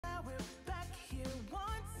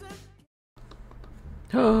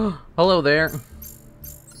Hello there.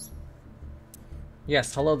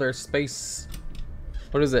 Yes, hello there, space.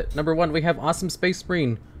 What is it? Number 1, we have Awesome Space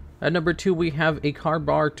Marine. At number 2, we have a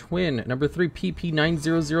Carbar Twin. Number 3,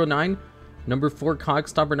 PP9009. Number 4,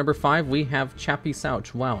 Cogstopper. Number 5, we have Chappie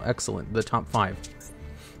Souch. Wow, excellent. The top 5.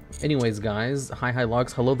 Anyways, guys, hi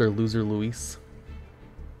logs. Hello there, loser Luis.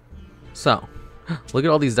 So, look at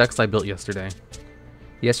all these decks I built yesterday.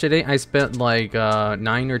 Yesterday, I spent like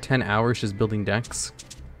 9 or 10 hours just building decks.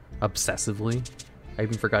 Obsessively. I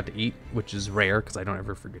even forgot to eat, which is rare because I don't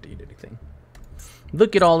ever forget to eat anything.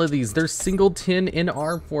 Look at all of these. They're single tin in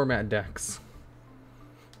R format decks.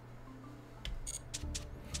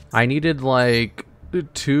 I needed like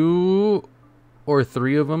 2 or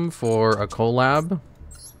 3 of them for a collab.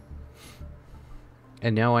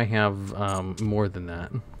 And now I have more than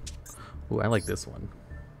that. Ooh, I like this one.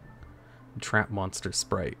 Trap Monster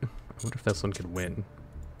Sprite. I wonder if this one could win.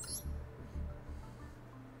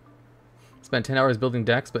 Spent 10 hours building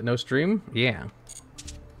decks, but no stream? Yeah.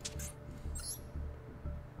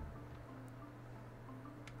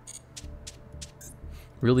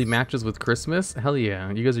 Really matches with Christmas? Hell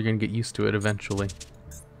yeah. You guys are going to get used to it eventually.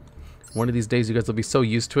 One of these days you guys will be so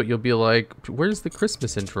used to it, you'll be like, where's the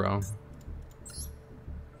Christmas intro?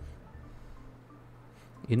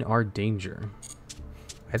 In Our Danger.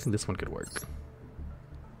 I think this one could work.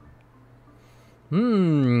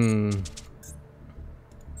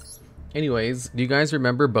 Anyways, do you guys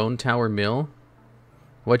remember Bone Tower Mill?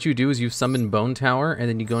 What you do is you summon Bone Tower, and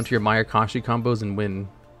then you go into your Mayakashi combos and win.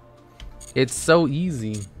 It's so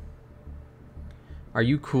easy. Are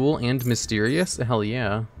you cool and mysterious? Hell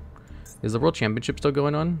yeah. Is the World Championship still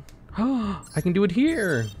going on? Oh, I can do it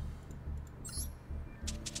here!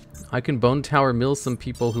 I can Bone Tower Mill some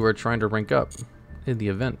people who are trying to rank up in the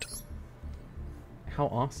event. How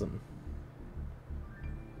awesome.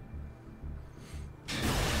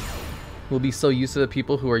 We'll be so used to the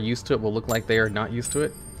people who are used to it will look like they are not used to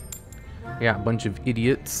it. Yeah, a bunch of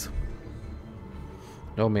idiots.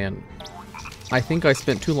 Oh man. I think I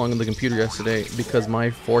spent too long on the computer yesterday because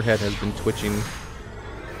my forehead has been twitching.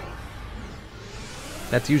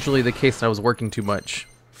 That's usually the case when I was working too much.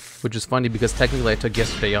 Which is funny because technically I took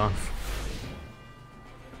yesterday off.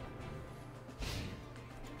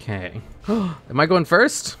 Okay. Am I going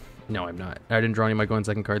first? No, I'm not. I didn't draw any of my going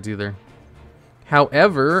second cards either.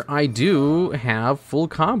 However, I do have full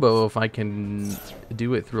combo if I can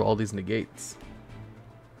do it through all these negates.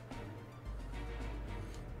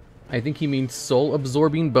 I think he means Soul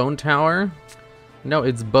Absorbing Bone Tower. No,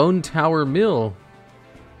 it's Bone Tower Mill.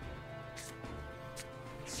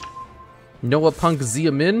 Noah Punk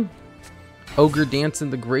Zia Min. Ogre Dance in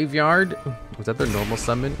the Graveyard. Was that their normal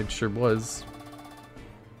summon? It sure was.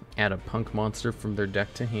 Add a punk monster from their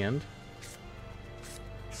deck to hand.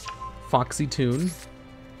 Foxy Toon.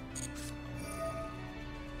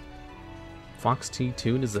 Fox T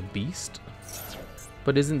Toon is a beast?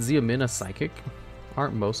 But isn't Zia Min a psychic?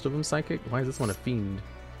 Aren't most of them psychic? Why is this one a fiend?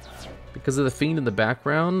 Because of the fiend in the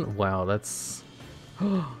background? Wow, that's...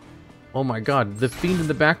 Oh my god, the fiend in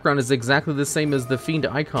the background is exactly the same as the fiend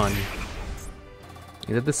icon.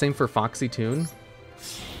 Is it the same for Foxy Toon?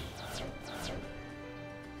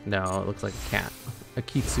 No, it looks like a cat. A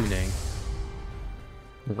kitsune.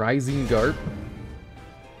 Rising Garp.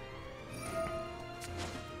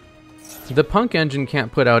 The Punk engine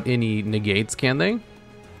can't put out any negates, can they?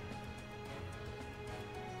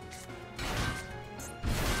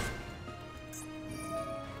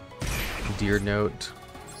 Deer Note.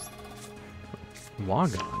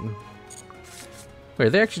 Wagon. Wait, are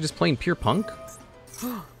they actually just playing pure Punk?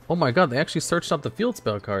 Oh my god, they actually searched out the field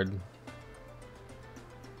spell card.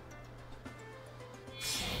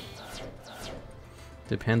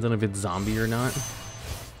 Depends on if it's zombie or not.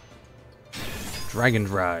 Dragon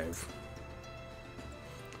Drive.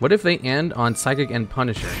 What if they end on Psychic and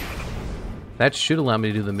Punisher? That should allow me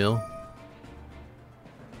to do the mill.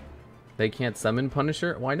 They can't summon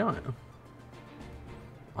Punisher? Why not?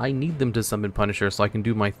 I need them to summon Punisher so I can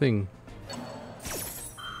do my thing.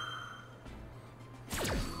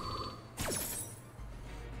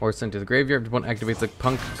 Or sent to the graveyard if one activates a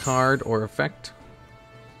Punk card or effect.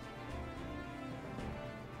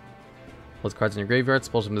 Place cards in your graveyard,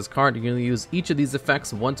 spells from this card. You can only use each of these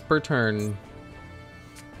effects once per turn.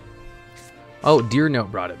 Oh, Deer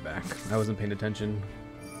Note brought it back. I wasn't paying attention.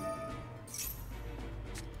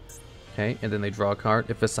 Okay, and then they draw a card.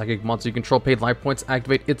 If a psychic monster you control paid life points,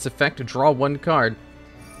 activate its effect to draw one card.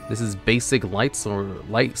 This is basic light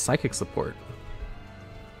psychic support.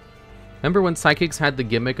 Remember when psychics had the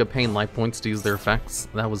gimmick of paying life points to use their effects?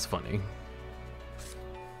 That was funny.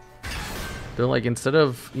 They're like, instead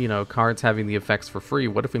of, you know, cards having the effects for free,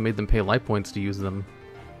 what if we made them pay life points to use them?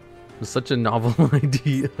 It was such a novel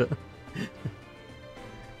idea.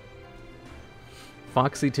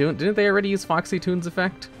 Foxy Toon? Didn't they already use Foxy Toon's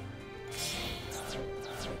effect?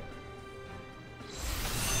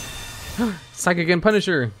 Psychic and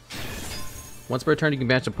Punisher! Once per turn, you can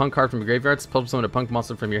banish a punk card from your graveyard, special summon a punk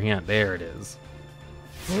monster from your hand. There it is.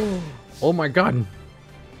 Oh my god!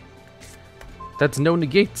 That's no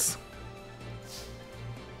negates!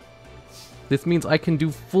 This means I can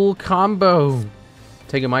do full combo!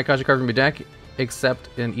 Take a Mayakashi card from your deck, except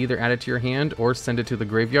and either add it to your hand or send it to the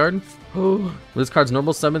graveyard. This card's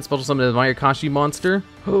normal summon, special summon a Mayakashi monster.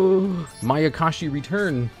 Mayakashi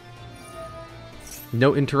return.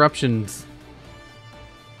 No interruptions.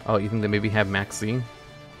 Oh, you think they maybe have Maxi?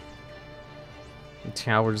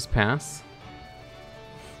 Towers pass.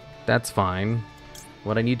 That's fine.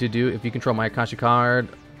 What I need to do, if you control Mayakashi card,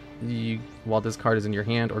 while this card is in your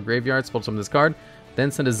hand or graveyard, special summon this card, then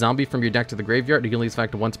send a zombie from your deck to the graveyard. You can release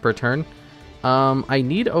effect once per turn. I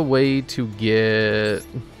need a way to get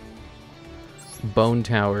Bone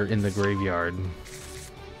Tower in the graveyard,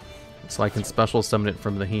 so I can special summon it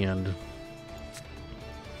from the hand.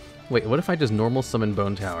 Wait, what if I just normal summon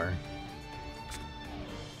Bone Tower?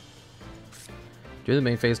 During the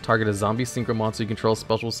main phase, target a zombie synchro monster you control,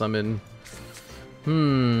 special summon.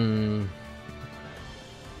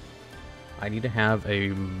 I need to have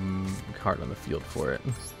a card on the field for it.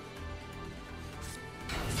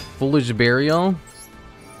 Foolish Burial.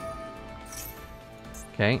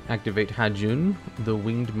 Okay, activate Hajun, the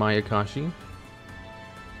winged Mayakashi.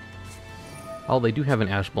 Oh, they do have an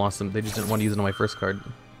Ash Blossom. They just didn't want to use it on my first card.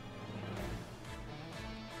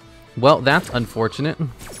 Well, that's unfortunate.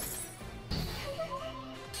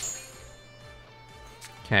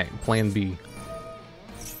 Okay, plan B.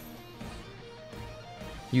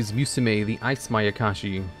 Use Musume, the Ice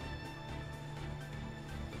Mayakashi.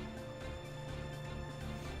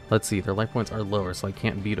 Let's see, their life points are lower, so I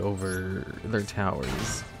can't beat over their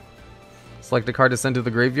towers. Select a card to send to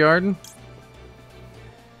the graveyard.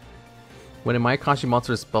 When a Mayakashi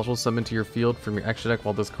monster is special summoned to your field from your extra deck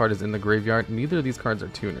while this card is in the graveyard, neither of these cards are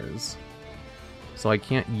tuners. So I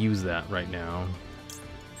can't use that right now.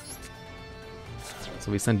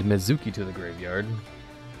 So we send Mizuki to the graveyard.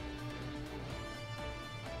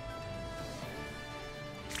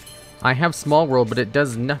 I have Small World, but it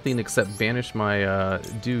does nothing except banish my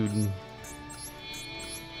dude.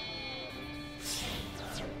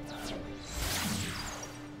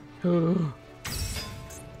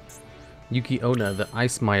 Yuki Onna, the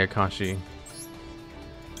Ice Mayakashi.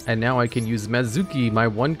 And now I can use Mizuki, my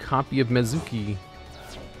one copy of Mizuki,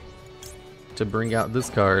 to bring out this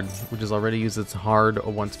card, which has already used its hard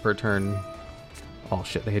once per turn. Oh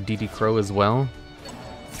shit, they had DD Crow as well.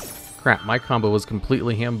 Crap, my combo was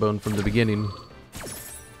completely ham-boned from the beginning.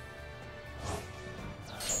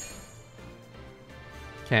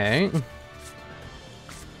 Okay.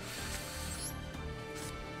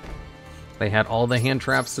 They had all the hand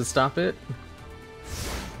traps to stop it.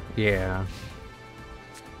 Yeah.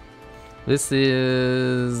 This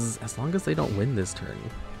is... as long as they don't win this turn.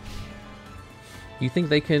 You think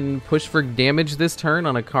they can push for damage this turn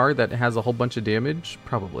on a card that has a whole bunch of damage?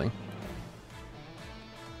 Probably.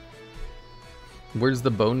 Where's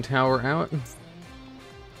the Bone Tower out?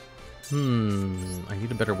 I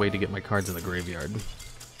need a better way to get my cards in the graveyard.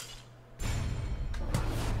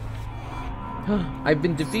 I've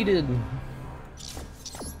been defeated!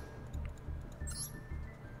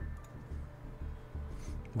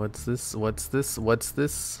 What's this? What's this? What's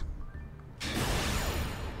this?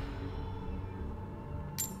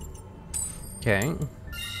 Okay.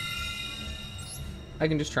 I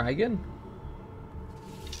can just try again.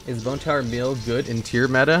 Is Bone Tower Mill good in tier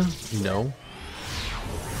meta? No.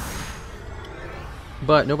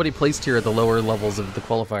 But nobody plays tier at the lower levels of the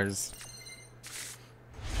qualifiers.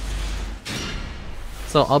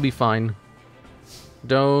 So I'll be fine.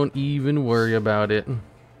 Don't even worry about it.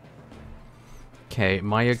 Okay,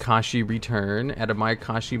 Mayakashi return. Add a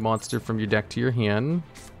Mayakashi monster from your deck to your hand.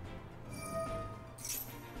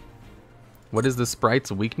 What is the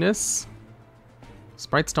sprite's weakness?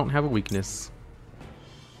 Sprites don't have a weakness.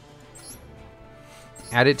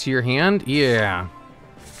 Add it to your hand? Yeah.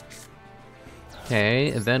 Okay,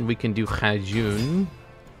 and then we can do Hajun.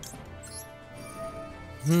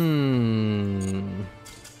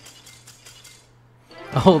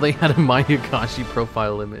 Oh, they had a Mayakashi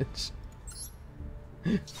profile image.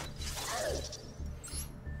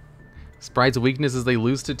 Sprite's weakness is they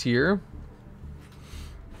lose to tier.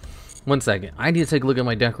 One second. I need to take a look at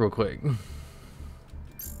my deck real quick.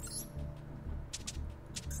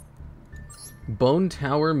 Bone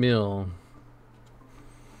Tower Mill.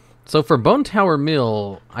 So for Bone Tower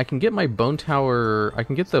Mill, I can get my Bone Tower... I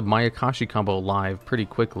can get the Mayakashi combo live pretty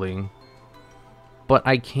quickly. But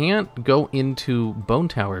I can't go into Bone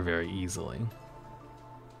Tower very easily.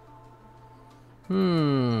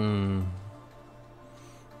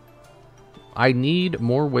 I need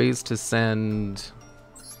more ways to send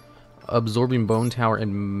Absorbing Bone Tower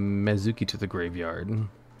and Mezuki to the graveyard.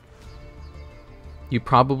 You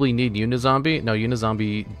probably need Unizombie. No,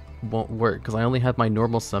 Unizombie won't work because I only have my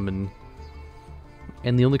normal summon.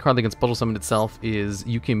 And the only card that can special summon itself is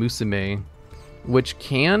Yuki Musume, which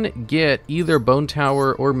can get either Bone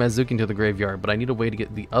Tower or Mezuki into the graveyard, but I need a way to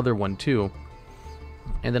get the other one too.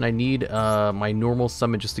 And then I need my normal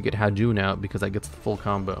summon just to get Hajun out because that gets the full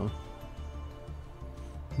combo.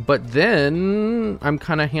 But then I'm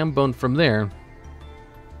kind of ham-boned from there.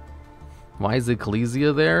 Why is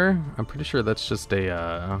Ecclesia there? I'm pretty sure that's just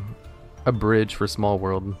a bridge for Small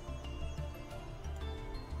World.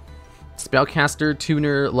 Spellcaster,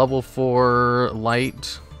 Tuner, level 4,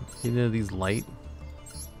 Light. Any of these Light?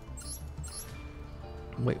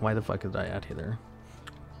 Wait, why the fuck did I add here?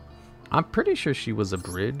 I'm pretty sure she was a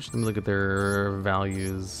bridge. Let me look at their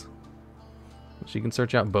values. She can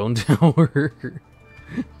search out Bone Tower.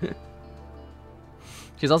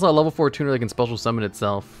 She's also a level 4 tuner that can special summon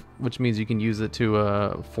itself, which means you can use it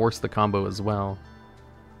to force the combo as well.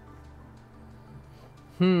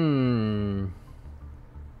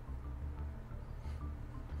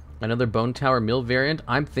 Another Bone Tower Mill variant.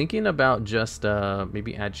 I'm thinking about just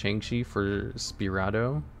maybe add Changshi for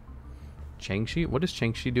Spirado. Changshi? What does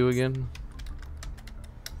Changshi do again?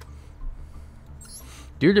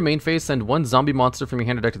 During your main phase, send one zombie monster from your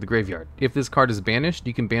hand or deck to the graveyard. If this card is banished,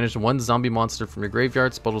 you can banish one zombie monster from your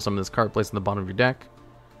graveyard, special summon this card, place on the bottom of your deck.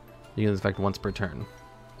 You can use this effect once per turn.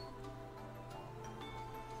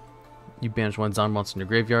 You banish one zombie monster in your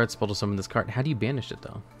graveyard, special summon this card. How do you banish it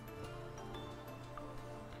though?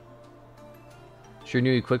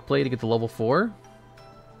 Shiranui Quick Play to get to level 4.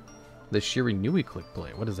 The Shiranui Quick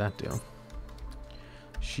Play, what does that do?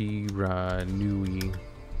 Shiranui.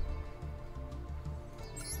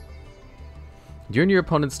 During your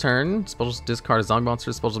opponent's turn, special discard a zombie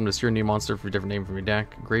monster, special summon a Shiranui monster for a different name from your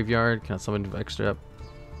deck. Graveyard, can I summon extra up?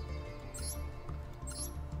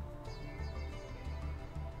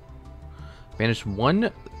 Banish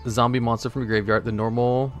one zombie monster from your graveyard. The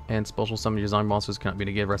normal and special summon your zombie monsters cannot be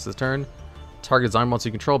negated the rest of his turn. Target zombie monster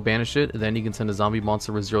you control, banish it, then you can send a zombie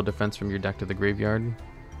monster with 0 defense from your deck to the graveyard.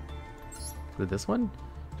 Is it this one?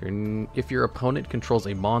 If your opponent controls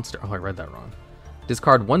a monster... Oh, I read that wrong.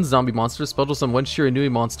 Discard one zombie monster, special summon one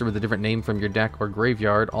Shiranui monster with a different name from your deck or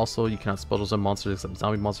graveyard. Also, you cannot special summon monsters except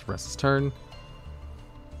zombie monster for the rest of his turn.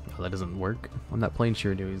 Oh, that doesn't work. I'm not playing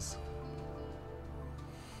Shiranuis.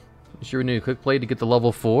 Shiranui Quick Play to get the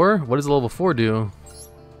level 4? What does level 4 do?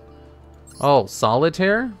 Oh,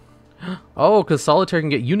 Solitaire? Oh, because Solitaire can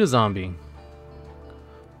get Unizombie.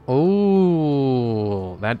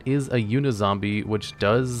 Oh, that is a Unizombie, which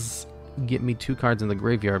does get me 2 cards in the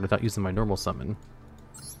graveyard without using my normal summon.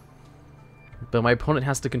 But my opponent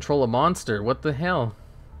has to control a monster. What the hell?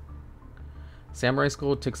 Samurai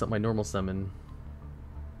Skull takes up my normal summon.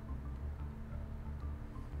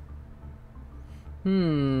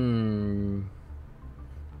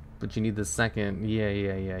 But you need the second.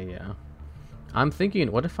 Yeah. I'm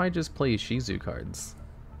thinking, what if I just play Shizu cards?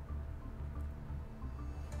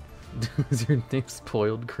 Is your name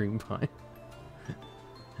Spoiled Cream Pie?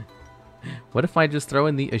 What if I just throw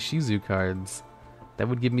in the Ishizu cards? That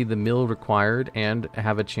would give me the mill required and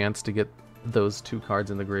have a chance to get those 2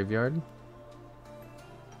 cards in the graveyard.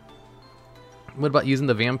 What about using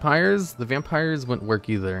the vampires? The vampires wouldn't work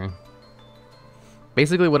either.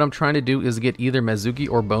 Basically what I'm trying to do is get either Mezuki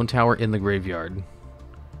or Bone Tower in the graveyard.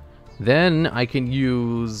 Then I can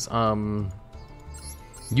use Yuki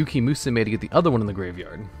Musume to get the other one in the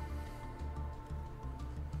graveyard.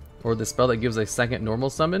 Or the spell that gives a second normal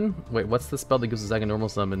summon? Wait, what's the spell that gives a second normal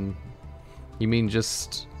summon? You mean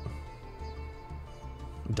just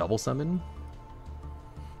double summon?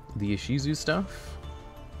 The Ishizu stuff?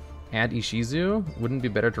 Add Ishizu? Wouldn't it be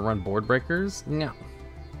better to run board breakers? No.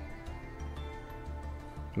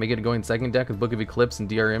 Make it a going second deck with Book of Eclipse and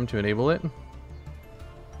DRM to enable it?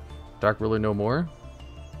 Dark Ruler no more?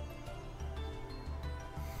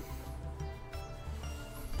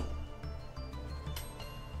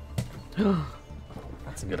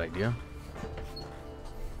 That's a good idea.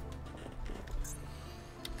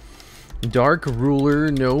 Dark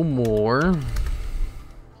Ruler no more.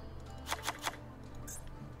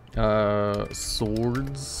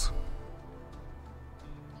 Swords.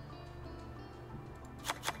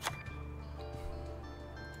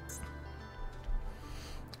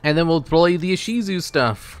 And then we'll play the Ishizu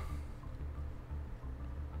stuff.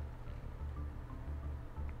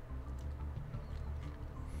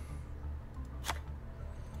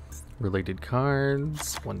 Related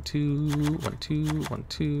cards. 1, 2, 1, 2, 1,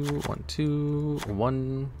 2, 1, 2,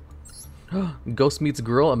 1. Ghost Meets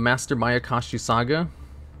Girl, a Master Mayakashi Saga.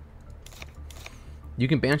 You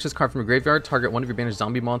can banish this card from your graveyard, target one of your banished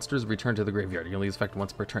zombie monsters, return to the graveyard. You only use effect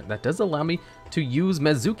once per turn. That does allow me to use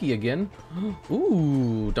Mezuki again.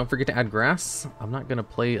 Ooh, don't forget to add grass. I'm not going to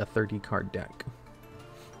play a 30 card deck.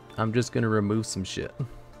 I'm just going to remove some shit.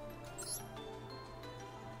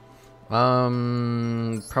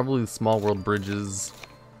 Probably Small World Bridges.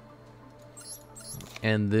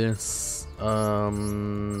 And this, let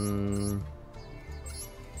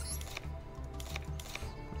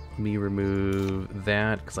me remove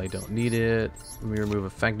that because I don't need it. Let me remove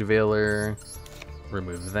Effect Veiler.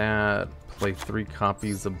 Remove that. Play 3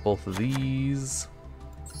 copies of both of these.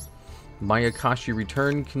 Mayakashi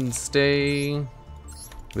Return can stay.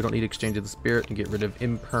 We don't need Exchange of the Spirit and get rid of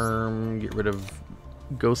Imperm. Get rid of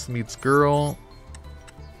Ghost Meets Girl.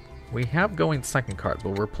 We have going second cards,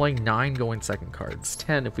 but we're playing 9 going second cards.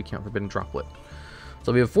 10 if we count Forbidden Droplet.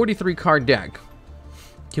 So we have a 43 card deck.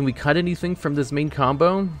 Can we cut anything from this main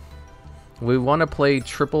combo? We want to play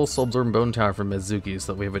triple Soulabsorbing Bone Tower from Mezuki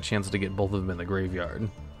so that we have a chance to get both of them in the graveyard.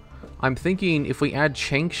 I'm thinking if we add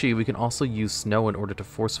Changshi, we can also use Snow in order to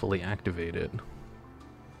forcefully activate it.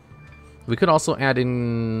 We could also add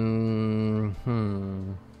in...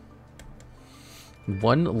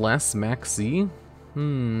 one less Maxi.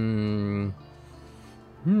 I'm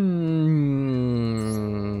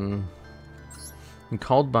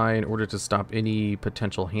called by in order to stop any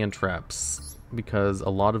potential hand traps, because a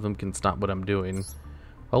lot of them can stop what I'm doing.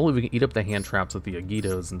 Hopefully we can eat up the hand traps with the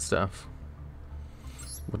Yugiohs and stuff.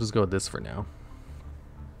 We'll just go with this for now.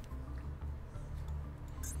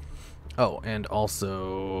 Oh, and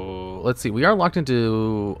also, let's see, we are locked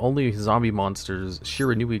into only zombie monsters,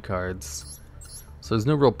 Shiranui cards. So there's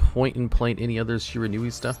no real point in playing any other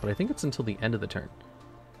Shiranui stuff, but I think it's until the end of the turn.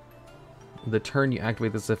 The turn you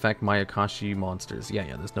activate this effect, Mayakashi monsters.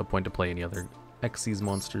 Yeah, there's no point to play any other Xyz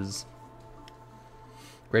monsters.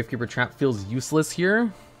 Gravekeeper Trap feels useless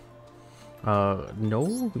here.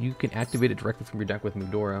 No, you can activate it directly from your deck with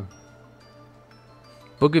Mudora.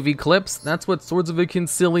 Book of Eclipse, that's what Swords of a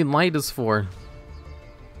Concealing Light is for.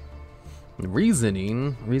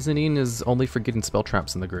 Reasoning is only for getting spell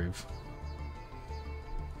traps in the grave.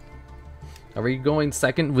 Are we going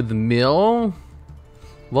second with the mill?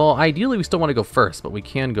 Well, ideally we still want to go first, but we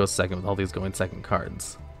can go second with all these going second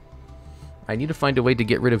cards. I need to find a way to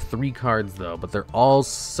get rid of 3 cards though, but they're all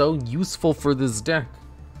so useful for this deck.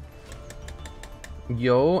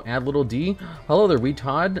 Yo, add little D. Hello there,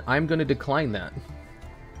 retard. I'm going to decline that.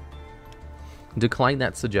 Decline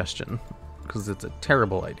that suggestion, because it's a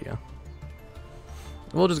terrible idea.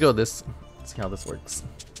 We'll just go with this. See how this works.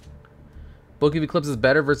 Book of Eclipse is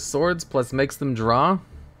better versus swords, plus makes them draw.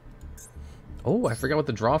 Oh, I forgot what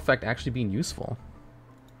the draw effect actually being useful.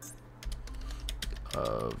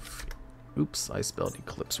 Oops, I spelled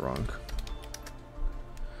Eclipse wrong.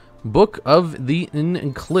 Book of the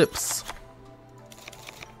Eclipse.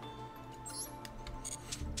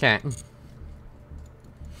 Okay.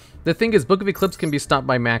 The thing is, Book of Eclipse can be stopped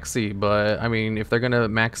by Maxi, but, I mean, if they're gonna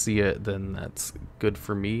Maxi it, then that's good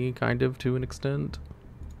for me, kind of, to an extent.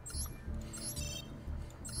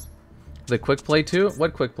 The quick play too?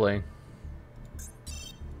 What quick play?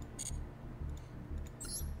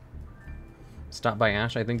 Stop by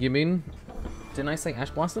Ash, I think you mean? Didn't I say Ash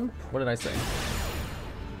Blossom? What did I say?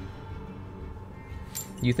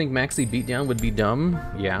 You think Maxi Beatdown would be dumb?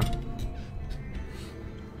 Yeah.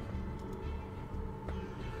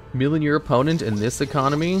 Milling your opponent in this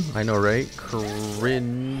economy? I know, right?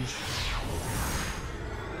 Cringe.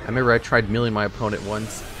 I remember I tried milling my opponent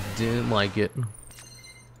once. Didn't like it.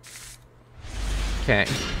 Okay.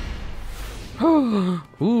 Ooh,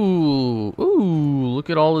 look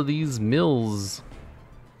at all of these mills.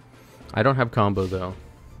 I don't have combo though.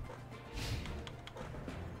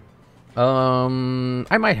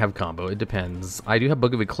 I might have combo, it depends. I do have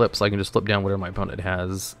Book of Eclipse, so I can just flip down whatever my opponent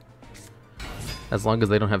has. As long as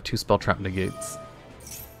they don't have 2 spell trap negates.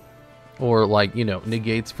 Or like, you know,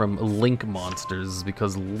 negates from Link monsters,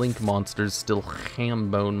 because Link monsters still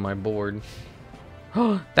hambone my board.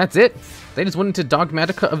 That's it? They just went into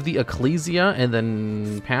Dogmatica of the Ecclesia and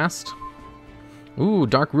then passed? Ooh,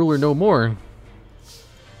 Dark Ruler no more.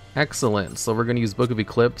 Excellent. So we're going to use Book of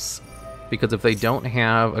Eclipse, because if they don't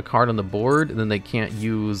have a card on the board, then they can't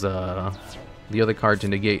use the other card to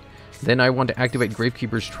negate. Then I want to activate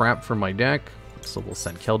Gravekeeper's Trap from my deck, so we'll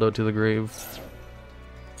send Keldo to the grave.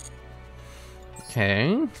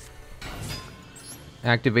 Okay.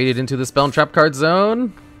 Activated into the spell and trap card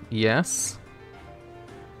zone. Yes.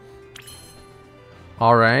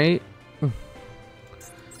 Alright.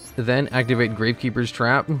 Then activate Gravekeeper's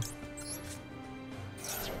Trap.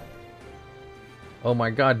 Oh my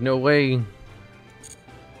god, no way.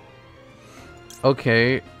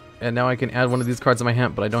 Okay, and now I can add one of these cards to my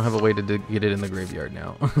hand, but I don't have a way to get it in the graveyard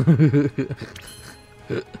now.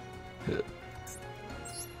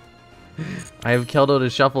 I have Keldo to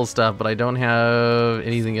shuffle stuff, but I don't have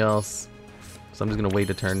anything else. So I'm just gonna wait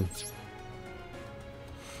a turn.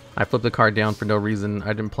 I flipped the card down for no reason. I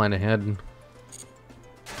didn't plan ahead.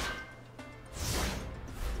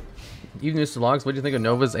 Evening, Mr. Logs. What do you think of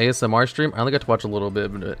Nova's ASMR stream? I only got to watch a little bit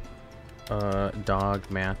of it.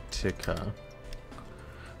 Dogmatica.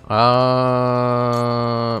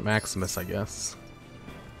 Maximus, I guess.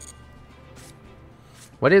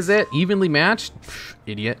 What is it? Evenly matched? Pff,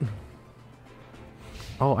 idiot.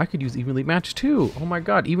 Oh, I could use evenly matched too. Oh my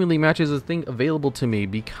god, evenly match is a thing available to me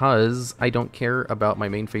because I don't care about my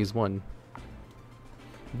main phase 1.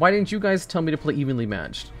 Why didn't you guys tell me to play evenly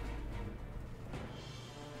matched?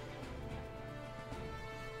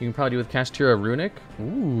 You can probably do with Kashtira Runic.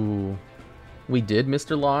 Ooh. We did,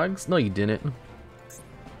 Mr. Logs? No, you didn't.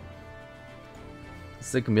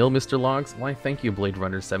 Sick mill, Mr. Logs. Why, thank you, Blade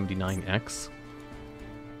Runner 79X.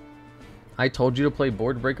 I told you to play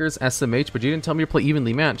Board Breakers SMH, but you didn't tell me to play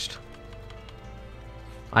evenly matched.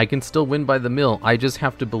 I can still win by the mill. I just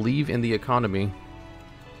have to believe in the economy.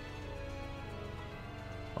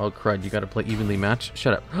 Oh crud, you gotta play evenly matched?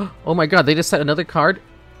 Shut up. Oh my god, they just set another card?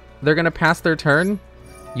 They're gonna pass their turn?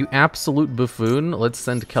 You absolute buffoon. Let's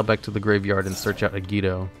send Kelbeck to the graveyard and search out a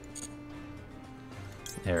Yugioh.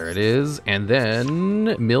 There it is. And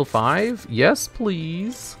then mill 5. Yes,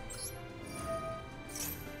 please.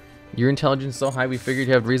 Your intelligence is so high we figured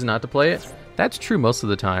you have reason not to play it. That's true most of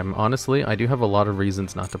the time. Honestly, I do have a lot of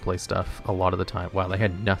reasons not to play stuff a lot of the time. Wow, they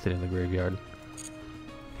had nothing in the graveyard.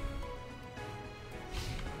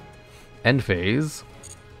 End phase.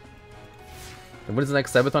 And what is the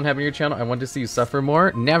next Sabathon have on your channel? I want to see you suffer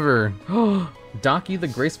more? Never! Daki the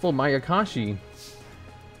Graceful Mayakashi.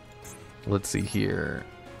 Let's see here.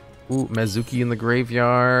 Ooh, Mizuki in the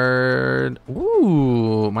graveyard.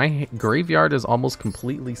 Ooh, my graveyard is almost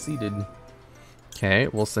completely seated. Okay,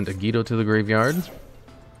 we'll send a Yugioh to the graveyard.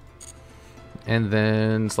 And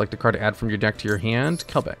then select a card to add from your deck to your hand.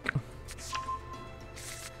 Kelbeck.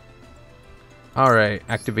 Alright,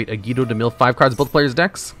 activate a Yugioh to mill 5 cards, both players'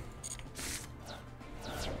 decks.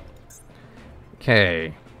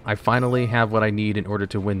 Okay, I finally have what I need in order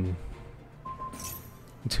to win.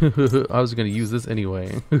 I was gonna use this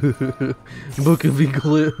anyway. Book of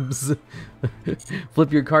Eclipse.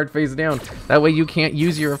 Flip your card face down. That way you can't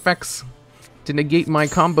use your effects to negate my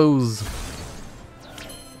combos.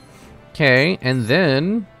 Okay, and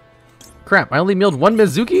then... Crap, I only milled 1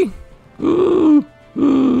 Mizuki?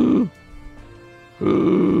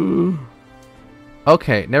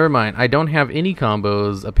 Okay, never mind. I don't have any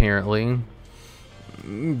combos, apparently.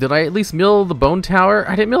 Did I at least mill the Bone Tower?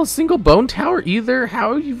 I didn't mill a single Bone Tower either?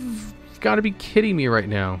 How? You've got to be kidding me right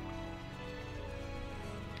now.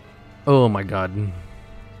 Oh my god.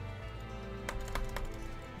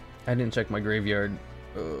 I didn't check my graveyard.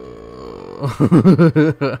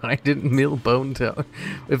 I didn't mill Bone Tower.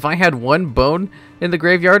 If I had 1 bone in the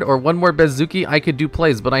graveyard or 1 more Bezuki, I could do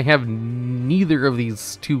plays, but I have neither of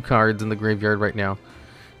these 2 cards in the graveyard right now.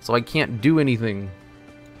 So I can't do anything.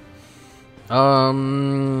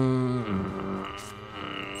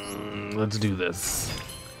 Let's do this.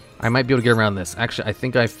 I might be able to get around this. Actually, I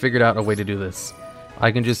think I figured out a way to do this.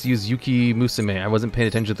 I can just use Yuki Musume. I wasn't paying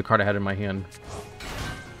attention to the card I had in my hand.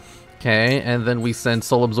 Okay, and then we send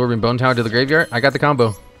Soul Absorbing Bone Tower to the graveyard. I got the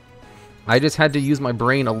combo. I just had to use my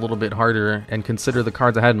brain a little bit harder and consider the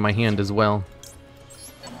cards I had in my hand as well.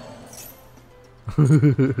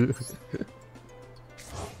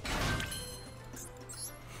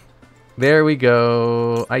 There we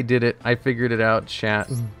go. I did it. I figured it out,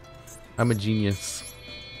 chat. I'm a genius.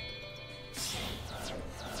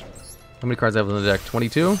 How many cards I have on the deck?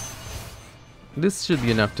 22? This should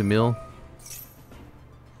be enough to mill.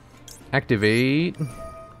 Activate.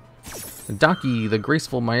 Daki, the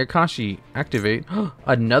Graceful Mayakashi. Activate.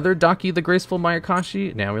 Another Daki, the Graceful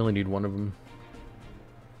Mayakashi? Now we only need 1 of them.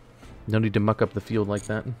 No need to muck up the field like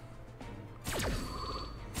that.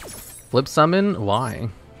 Flip summon? Why?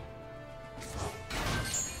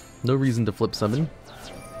 No reason to flip summon.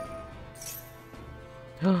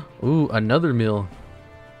 Ooh, another mill.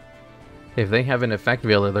 If they have an effect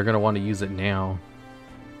veiler, they're going to want to use it now.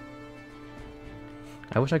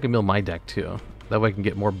 I wish I could mill my deck too. That way I can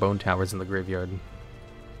get more bone towers in the graveyard.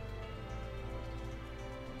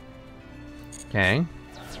 Okay.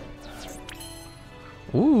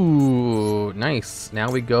 Ooh, nice.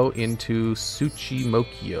 Now we go into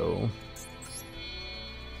Tsuchimokyo.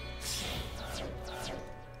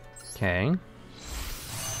 Okay.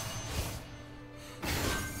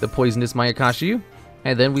 The poisonous Mayakashi.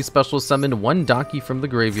 And then we special summon one Daki from the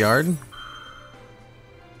graveyard.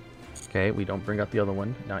 Okay, we don't bring up the other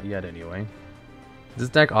one. Not yet, anyway. Does this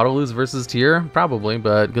deck auto-lose versus Tier? Probably,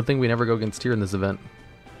 but good thing we never go against Tier in this event.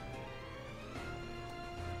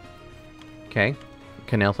 Okay.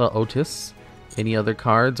 Canaltha Otis. Any other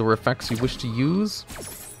cards or effects you wish to use?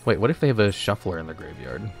 Wait, what if they have a Shuffler in the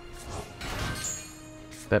graveyard?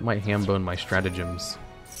 That might hambone my stratagems.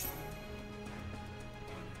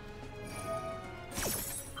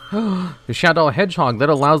 The Shadow Hedgehog, that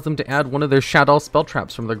allows them to add one of their Shadow spell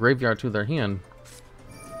traps from the graveyard to their hand.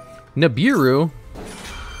 Nibiru?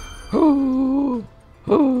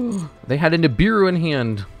 They had a Nibiru in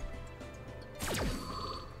hand.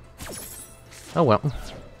 Oh well.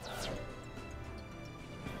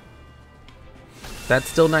 That's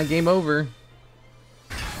still not game over.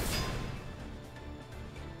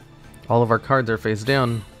 All of our cards are face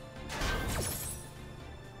down.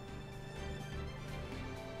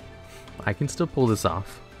 I can still pull this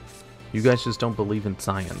off. You guys just don't believe in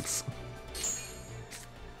science.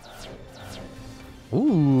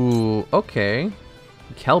 Ooh, okay.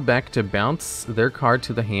 Kelbeck to bounce their card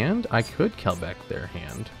to the hand? I could Kelbeck their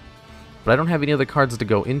hand. But I don't have any other cards to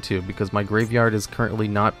go into because my graveyard is currently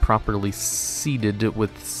not properly seeded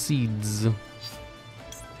with seeds.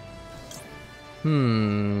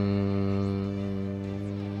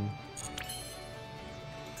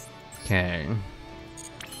 Okay.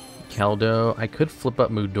 Keldo. I could flip up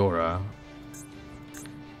Mudora.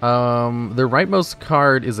 The rightmost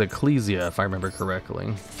card is Ecclesia, if I remember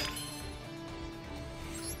correctly.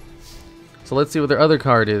 So let's see what their other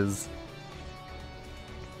card is.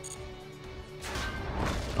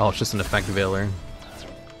 Oh, it's just an effect veiler.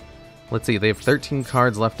 Let's see, they have 13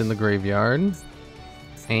 cards left in the graveyard.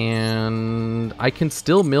 And I can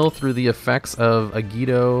still mill through the effects of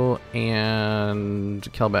Yugioh and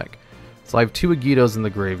Kelbeck. So I have 2 Yugiohs in the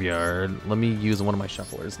graveyard. Let me use one of my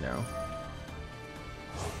shufflers now.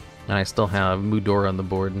 And I still have Mudora on the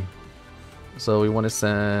board. So we want to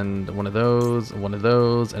send one of those,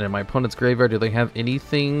 and in my opponent's graveyard, do they have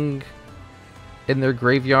anything in their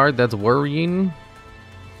graveyard that's worrying?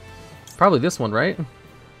 Probably this one, right?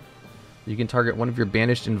 You can target one of your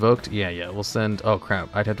banished invoked. Yeah, we'll send... Oh,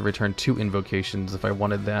 crap. I'd have to return 2 invocations if I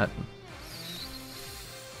wanted that.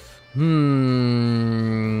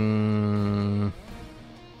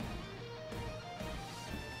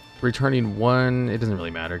 Returning 1... It doesn't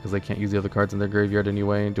really matter because I can't use the other cards in their graveyard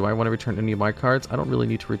anyway. Do I want to return any of my cards? I don't really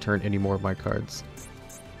need to return any more of my cards.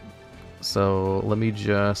 So let me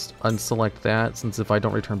just unselect that, since if I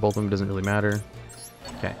don't return both of them, it doesn't really matter.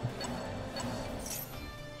 Okay.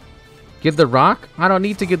 Give the rock? I don't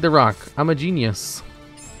need to give the rock. I'm a genius.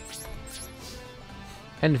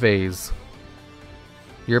 End phase.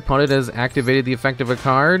 Your opponent has activated the effect of a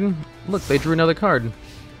card. Look, they drew another card.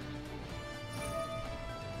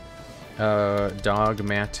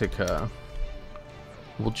 Dogmatica.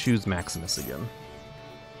 We'll choose Maximus again.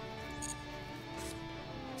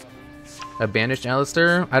 A banished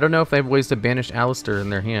Alistair? I don't know if they have ways to banish Alistair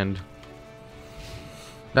in their hand.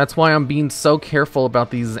 That's why I'm being so careful about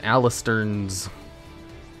these Alistairns.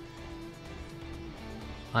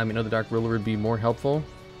 I mean, another Dark Ruler would be more helpful.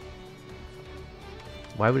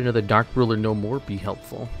 Why would another Dark Ruler no more be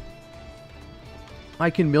helpful? I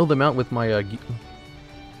can mill them out with my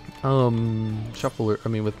shuffler. I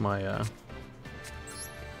mean, with my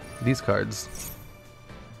these cards.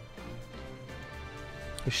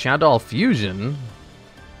 Shadow Fusion.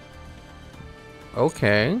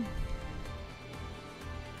 Okay.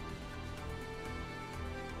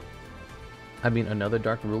 I mean, another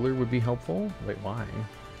Dark Ruler would be helpful? Wait, why?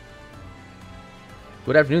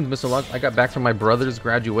 Good afternoon, Mr. Log. I got back from my brother's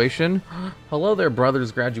graduation. Hello there,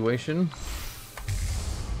 brother's graduation.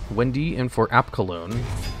 Wendy and for App Cologne.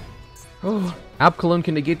 Oh, App Cologne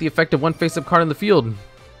can negate the effect of one face-up card in the field.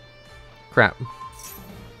 Crap.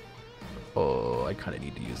 Oh, I kind of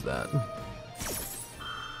need to use that.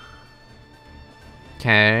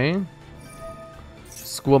 Okay.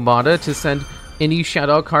 Squamata to send any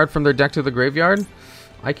shadow card from their deck to the graveyard.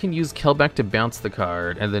 I can use Kelbeck to bounce the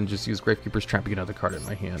card, and then just use Gravekeeper's Trap to get another card in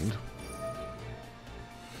my hand.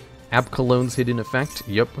 App Cologne's hidden effect.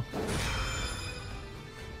 Yep.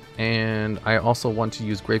 And I also want to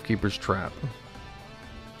use Gravekeeper's Trap.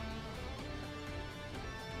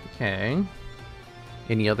 Okay.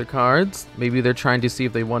 Any other cards? Maybe they're trying to see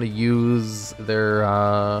if they want to use their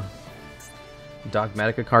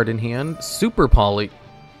Dogmatica card in hand. Super Poly.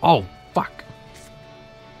 Oh, fuck.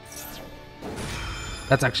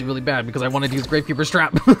 That's actually really bad because I wanted to use Gravekeeper's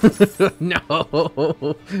Trap. No.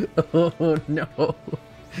 Oh, no.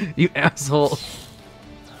 You asshole.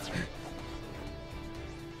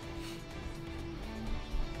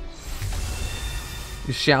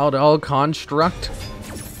 Shadow Construct.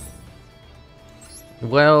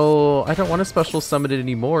 Well, I don't want to special summon it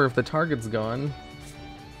anymore if the target's gone.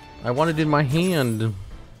 I want it in my hand.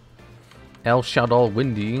 El Shadow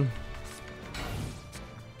Windy.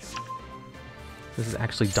 This is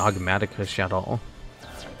actually Dogmatica Shadow.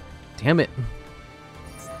 Damn it.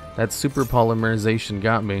 That super polymerization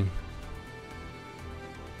got me.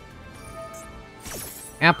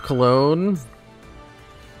 App Cologne.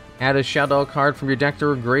 Add a Shadow card from your deck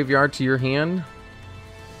or graveyard to your hand.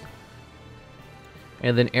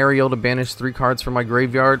 And then Ariel to banish 3 cards from my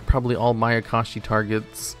graveyard. Probably all Mayakashi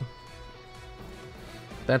targets.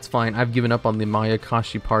 That's fine. I've given up on the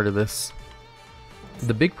Mayakashi part of this.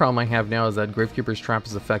 The big problem I have now is that Gravekeeper's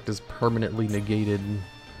Trap's effect is permanently negated.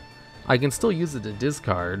 I can still use it to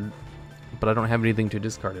discard, but I don't have anything to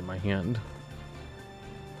discard in my hand.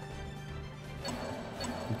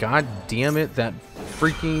 God damn it, that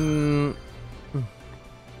freaking...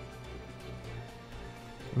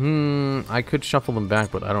 I could shuffle them back,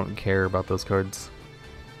 but I don't care about those cards.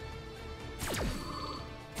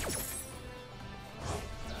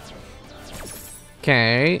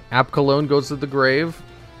 Okay, App Cologne goes to the grave.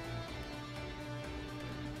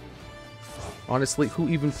 Honestly, who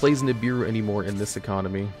even plays Nibiru anymore in this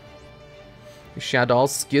economy? Shadow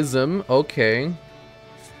Schism, okay.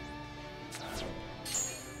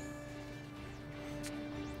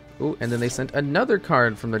 Ooh, and then they sent another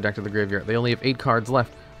card from their deck to the graveyard. They only have 8 cards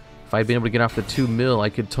left. If I'd been able to get off the 2 mil, I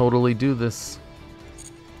could totally do this.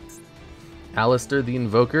 Alistair the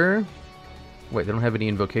Invoker. Wait, they don't have any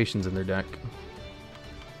invocations in their deck.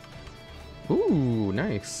 Ooh,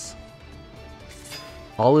 nice.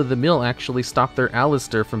 All of the mill actually stopped their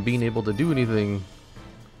Alistair from being able to do anything.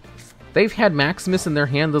 They've had Maximus in their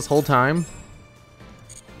hand this whole time.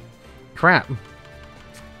 Crap.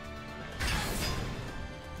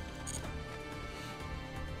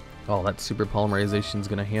 Oh, that super polymerization is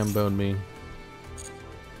gonna hambone me.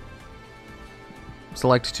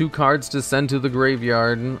 Select 2 cards to send to the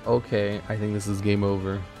graveyard. Okay, I think this is game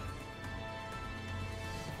over.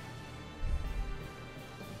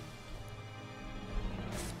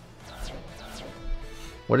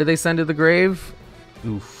 What did they send to the grave?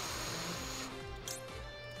 Oof.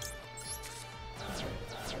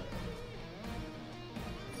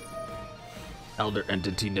 Elder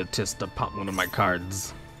Entity Notice to pop one of my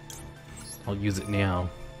cards. I'll use it now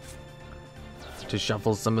to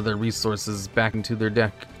shuffle some of their resources back into their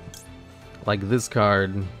deck, like this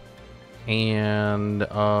card and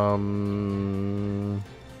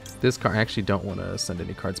this card. I actually don't want to send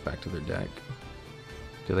any cards back to their deck.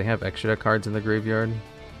 Do they have extra cards in the graveyard?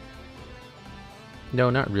 No,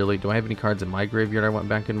 not really. Do I have any cards in my graveyard I want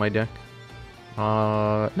back in my deck?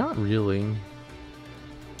 Not really.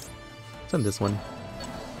 Send this one.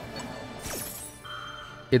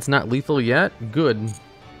 It's not lethal yet? Good.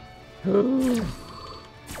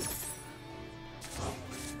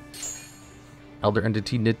 Elder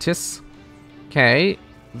Entity Nitis. Okay.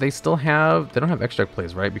 They still have... They don't have extract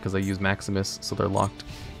plays, right? Because I use Maximus, so they're locked.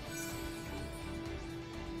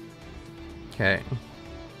 Okay.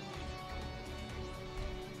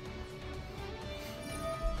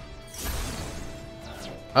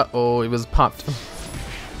 Uh-oh, it was popped.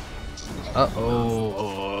 Uh-oh.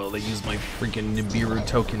 Oh, they used my freaking Nibiru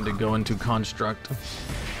token to go into Construct.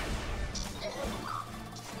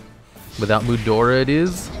 Without Mudora it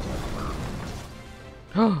is?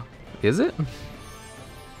 Oh, is it?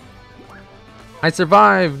 I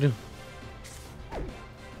survived!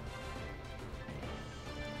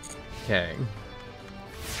 Okay.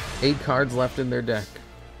 8 cards left in their deck.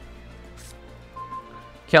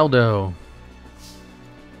 Keldo.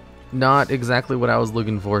 Not exactly what I was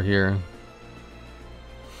looking for here.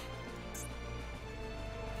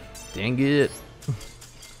 Dang it.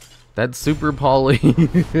 That super poly.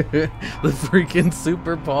 The freaking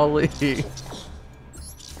super poly.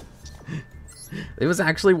 It was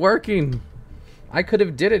actually working. I could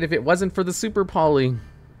have did it if it wasn't for the super poly.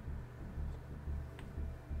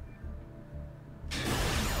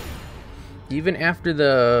 Even after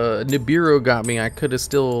the Nibiru got me, I could have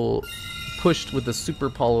still pushed with the super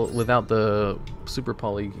poly without the super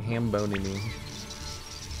poly ham boning me.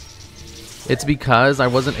 It's because I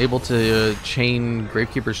wasn't able to chain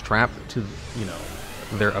Gravekeeper's Trap to, you know,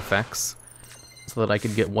 their effects so that I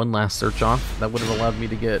could get one last search off. That would have allowed me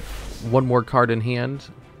to get one more card in hand.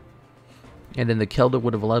 And then the Keldo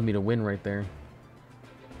would have allowed me to win right there.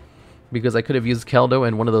 Because I could have used Keldo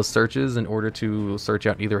in one of those searches in order to search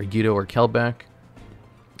out either a Yugioh or Kelbeck.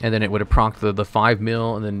 And then it would have procced the 5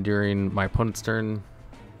 mill, and then during my opponent's turn...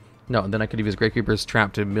 No, and then I could have used Great Creeper's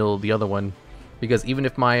Trap to mill the other one. Because even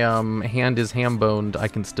if my hand is ham-boned, I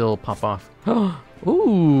can still pop off.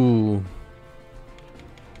 Ooh!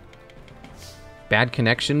 Bad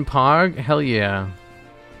connection, Pog? Hell yeah.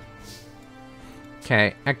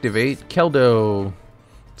 Okay, activate Keldo.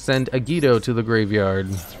 Send a Yugioh to the graveyard.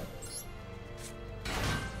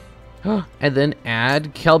 And then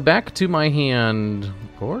add Kelbeck to my hand.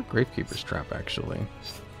 Or Gravekeeper's Trap, actually.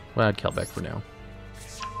 We'll add Kelbeck for now.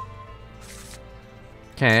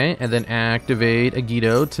 Okay, and then activate a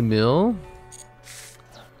Yugioh to mill.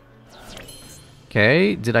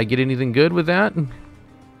 Okay, did I get anything good with that?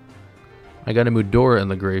 I got a Mudora in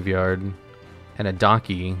the graveyard. And a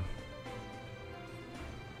Daki.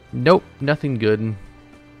 Nope, nothing good.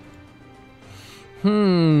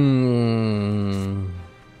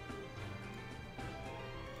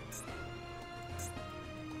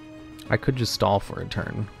 I could just stall for a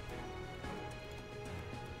turn.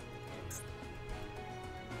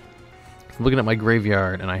 I'm looking at my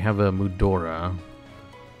graveyard and I have a Mudora.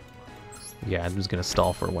 Yeah, I'm just gonna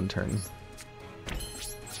stall for one turn.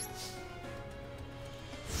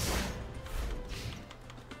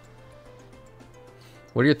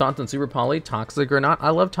 What are your thoughts on Super Poly? Toxic or not? I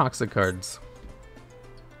love toxic cards.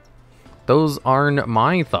 Those aren't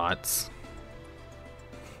my thoughts.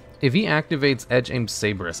 If he activates Edge Aim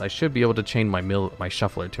Saberus, I should be able to chain my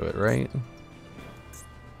shuffler to it, right?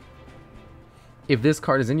 If this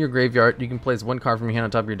card is in your graveyard, you can place one card from your hand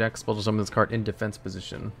on top of your deck, special summon this card in defense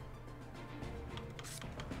position.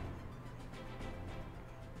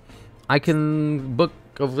 I can Book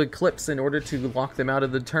of Eclipse in order to lock them out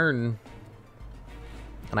of the turn.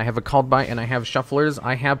 And I have a Called By, and I have Shufflers,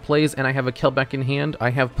 I have plays, and I have a Kelbeck in hand.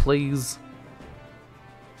 I have plays.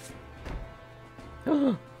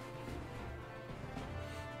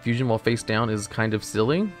 Fusion while face down is kind of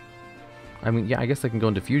silly. I mean, yeah, I guess I can go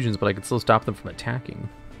into fusions, but I can still stop them from attacking.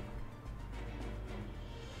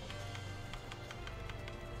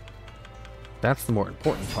 That's the more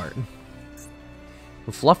important part.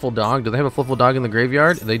 The Fluffle Dog. Do they have a Fluffle Dog in the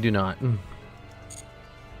graveyard? They do not.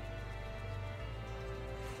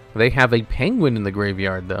 They have a Penguin in the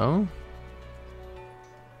graveyard, though.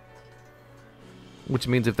 Which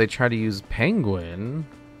means if they try to use Penguin...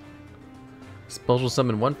 Special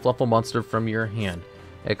summon one Fluffle monster from your hand.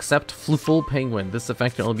 Except Fluffle Penguin. This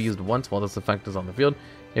effect can only be used once while this effect is on the field.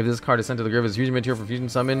 If this card is sent to the graveyard as fusion material for fusion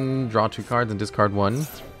summon, draw 2 cards and discard 1.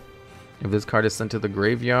 If this card is sent to the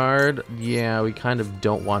graveyard, yeah, we kind of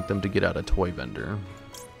don't want them to get out a Toy Vendor.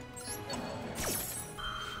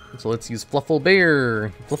 So let's use Fluffle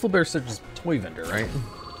Bear. Fluffle Bear searches Toy Vendor, right?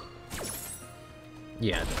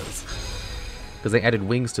 Yeah, it does. Because they added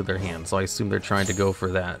wings to their hand, so I assume they're trying to go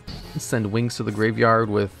for that. Send wings to the graveyard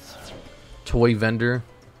with Toy Vendor.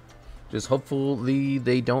 Just hopefully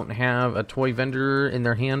they don't have a Toy Vendor in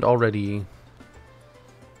their hand already.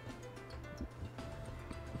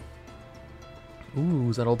 Ooh,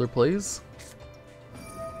 is that all their plays?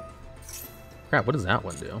 Crap, what does that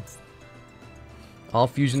one do? All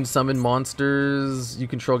fusion summon monsters you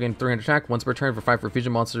control gain 300 attack. Once per turn for 5 for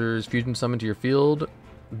fusion monsters fusion summon to your field.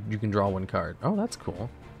 You can draw 1 card. Oh, that's cool.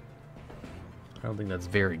 I don't think that's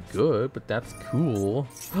very good, but that's cool.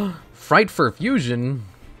 Fright for fusion.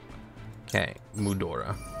 Okay,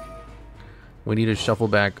 Mudora. We need to shuffle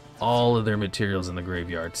back all of their materials in the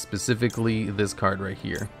graveyard, specifically this card right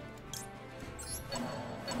here.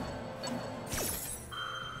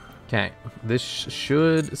 Okay, this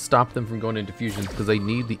should stop them from going into fusions because they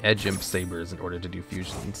need the Edge Imp Sabers in order to do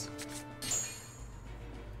fusions.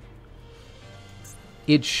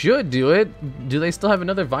 It should do it. Do they still have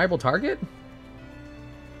another viable target?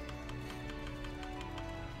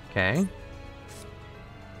 Okay.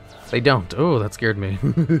 They don't. Oh, that scared me.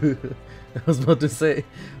 I was about to say,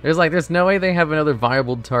 there's no way they have another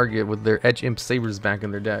viable target with their Edge Imp Sabers back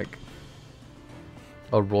in their deck.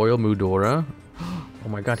 A Royal Mudora. Oh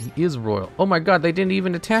my god, he is royal. Oh my god, they didn't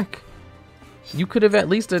even attack. You could have at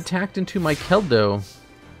least attacked into my Keldo.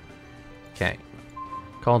 Okay.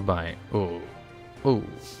 Called by. Oh. Oh,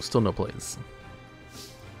 still no plays.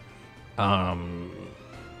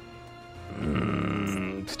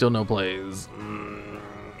 Still no plays.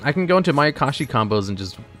 I can go into my Akashi combos and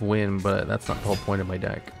just win, but that's not the whole point of my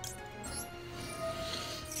deck.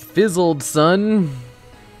 Fizzled, son.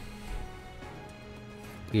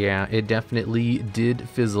 Yeah, it definitely did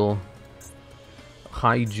fizzle.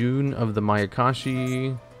 Haijun of the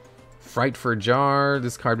Mayakashi. Fright for a jar.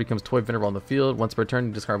 This card becomes toy venerable on the field. Once per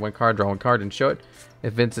turn, discard one card, draw one card, and show it.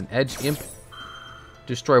 If it's an edge imp,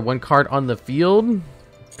 destroy one card on the field.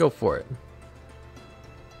 Go for it.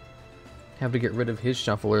 Have to get rid of his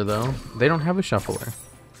shuffler, though. They don't have a shuffler.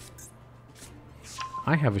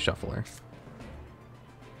 I have a shuffler.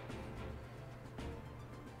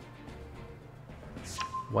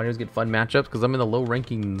 Why do you get fun matchups? Because I'm in the low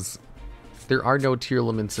rankings. There are no tier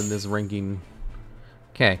limits in this ranking.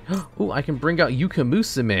 Okay. Ooh, I can bring out Yugioh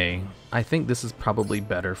Musume. I think this is probably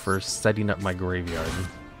better for setting up my graveyard.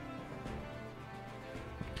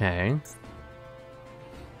 Okay.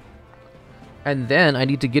 And then I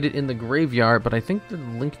need to get it in the graveyard, but I think the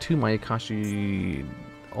Link to Mayakashi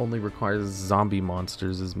only requires zombie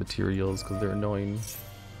monsters as materials because they're annoying.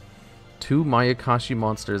 2 Mayakashi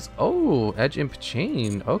monsters. Oh, Edge Imp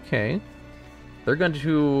Chain. Okay. They're going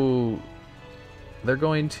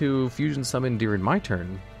to fusion summon during my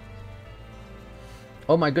turn.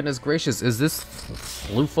 Oh my goodness gracious, is this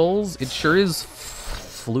Floofles? It sure is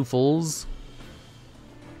Floofles.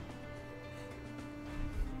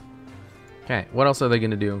 Okay, what else are they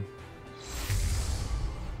gonna do?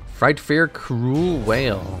 Frightfare Cruel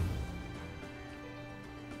Whale.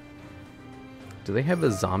 Do they have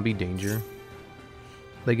a zombie danger?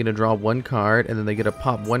 They're gonna draw one card and then they get to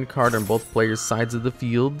pop one card on both players' sides of the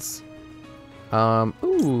fields.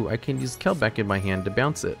 Ooh, I can use Kelbeck in my hand to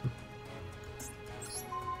bounce it.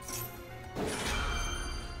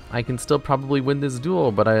 I can still probably win this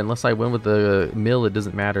duel, but unless I win with the mill, it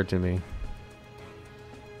doesn't matter to me.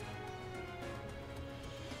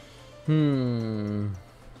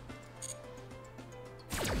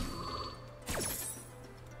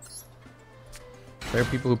 There are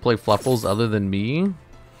people who play Fluffles other than me.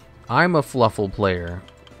 I'm a Fluffle player.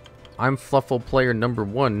 I'm Fluffle player number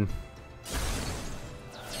 1.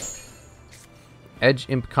 Edge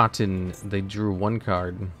Imp Cotton. They drew one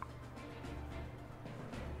card.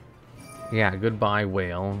 Yeah, goodbye,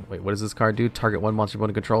 Whale. Wait, what does this card do? Target one monster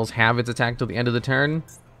opponent controls. Have its attack till the end of the turn.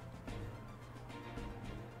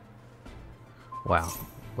 Wow,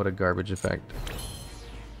 what a garbage effect.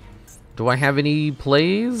 Do I have any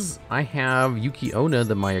plays? I have Yugioh,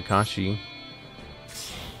 the Mayakashi.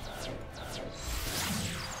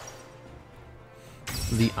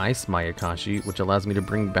 The Ice Mayakashi, which allows me to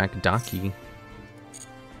bring back Daki.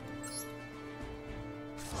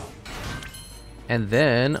 And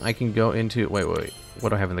then I can go into... Wait. What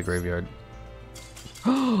do I have in the graveyard?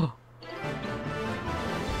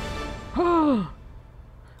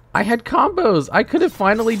 I had combos! I could have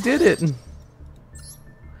finally did it!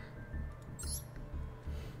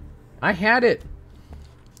 I had it!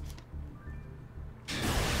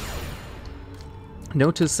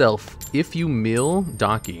 Note to self, if you mill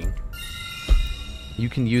Daki, you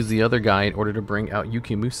can use the other guy in order to bring out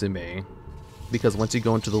Yugioh Musume. Because once you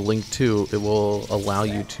go into the Link 2, it will allow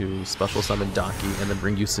you to special summon Daki and then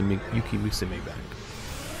bring Yugioh Musume back.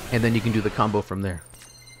 And then you can do the combo from there.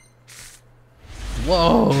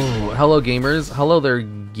 Whoa! Hello, gamers. Hello there,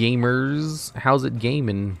 gamers. How's it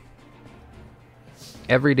gaming?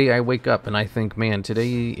 Every day I wake up and I think, man,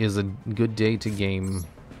 today is a good day to game.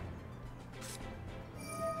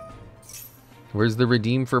 Where's the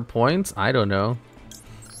redeem for points? I don't know.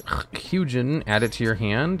 Hyujin, add it to your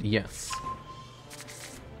hand. Yes.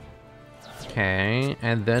 Okay,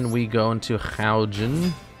 and then we go into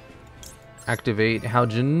Hyujin. Activate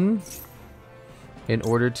Hyujin in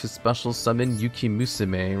order to special summon Yugioh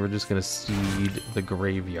Musume. We're just gonna seed the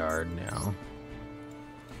graveyard now.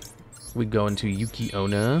 We go into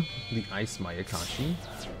Yugioh, the Ice Mayakashi.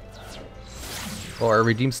 Oh, are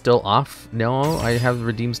redeems still off? No, I have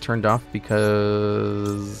redeems turned off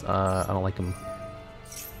because I don't like them.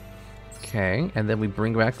 Okay, and then we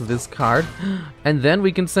bring back this card. And then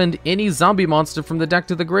we can send any zombie monster from the deck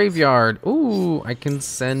to the graveyard. Ooh, I can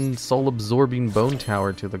send Soul Absorbing Bone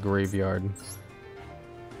Tower to the graveyard.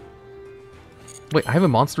 Wait, I have a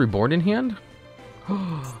Monster Reborn in hand?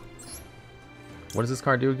 What does this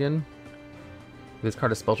card do again? This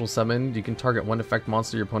card is special summoned. You can target one effect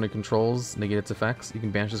monster your opponent controls, negate its effects. You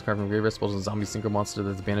can banish this card from graveyard, special a zombie synchro monster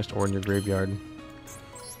that's banished or in your graveyard.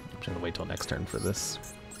 I'm trying to wait till next turn for this.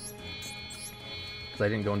 Because I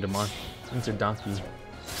didn't go into Monster Daki.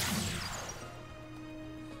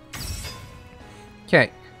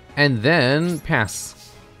 Okay, and then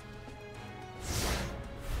pass.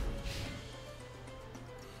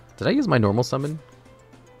 Did I use my normal summon?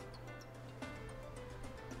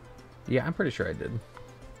 Yeah, I'm pretty sure I did.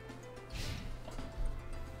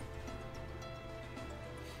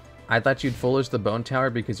 I thought you'd foolish the Bone Tower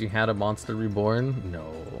because you had a Monster Reborn? No.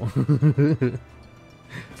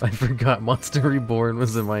 I forgot Monster Reborn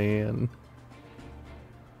was in my hand.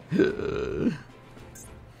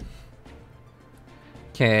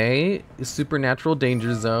 Okay, Supernatural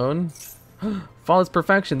Danger Zone. Flawless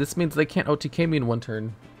Perfection. This means they can't OTK me in one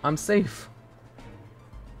turn. I'm safe.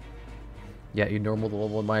 Yeah, you normal the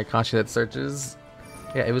level of my Akashi that searches.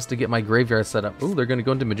 Yeah, it was to get my graveyard set up. Ooh, they're gonna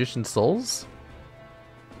go into Magician's Souls.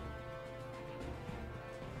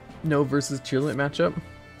 No versus tier limit matchup.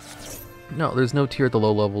 No, there's no tier at the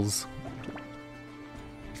low levels.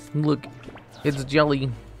 Look, it's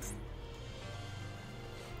jelly.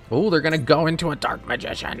 Oh, they're gonna go into a Dark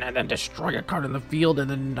Magician and then destroy a card in the field,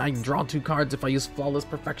 and then I can draw 2 cards if I use Flawless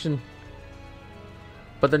Perfection.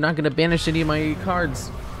 But they're not gonna banish any of my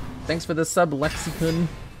cards. Thanks for the sub, Lexicon.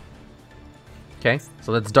 Okay,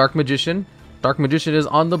 so that's Dark Magician. Dark Magician is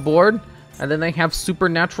on the board. And then they have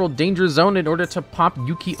Supernatural Danger Zone in order to pop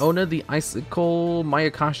Yugioh, the Icicle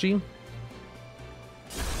Mayakashi.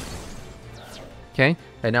 Okay,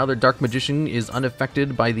 and now their Dark Magician is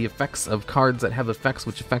unaffected by the effects of cards that have effects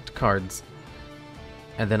which affect cards.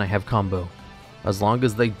 And then I have combo. As long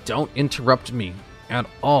as they don't interrupt me at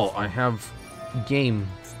all, I have game.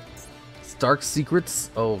 Dark Secrets,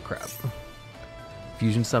 oh crap.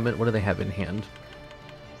 Fusion Summit, what do they have in hand?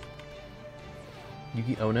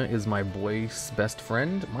 Yugioh is my boy's best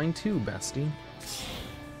friend. Mine too, bestie.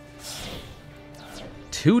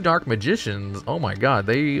 2 Dark Magicians. Oh my god,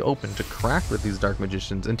 they open to crack with these Dark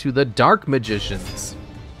Magicians into the Dark Magicians.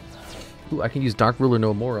 Ooh, I can use Dark Ruler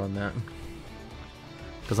no more on that.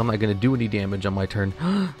 Because I'm not going to do any damage on my turn.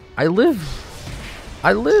 I live!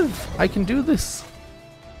 I live! I can do this!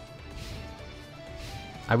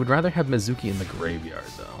 I would rather have Mizuki in the graveyard,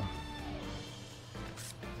 though.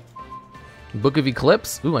 Book of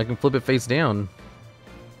Eclipse? Ooh, I can flip it face down.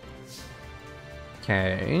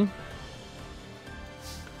 Okay.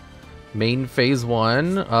 Main phase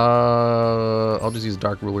 1. I'll just use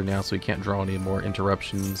Dark Ruler now so we can't draw any more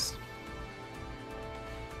interruptions.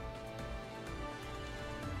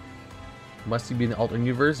 Must you be in the alternate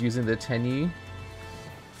universe using the Tenyi?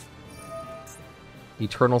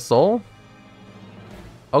 Eternal Soul?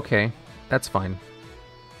 Okay, that's fine.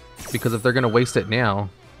 Because if they're gonna waste it now,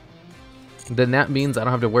 then that means I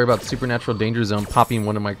don't have to worry about Supernatural Danger Zone popping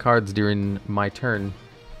one of my cards during my turn.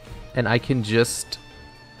 And I can just,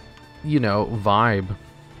 you know, vibe.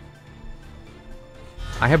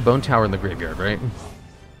 I have Bone Tower in the graveyard, right?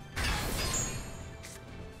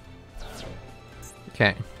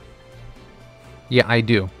 Okay. Yeah, I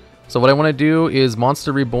do. So what I want to do is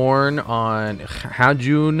Monster Reborn on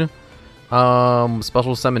Hajun.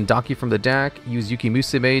 Special summon Daki from the deck. Use Yuki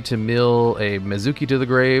Musume to mill a Mizuki to the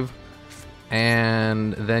grave.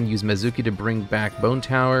 And then use Mizuki to bring back Bone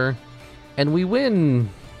Tower. And we win!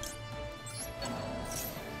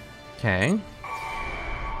 Okay.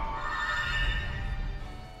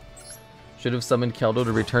 Should have summoned Keldo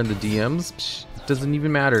to return the DMs. Psh, doesn't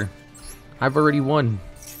even matter. I've already won.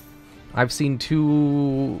 I've seen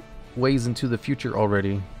 2 ways into the future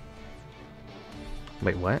already.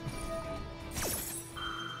 Wait, what?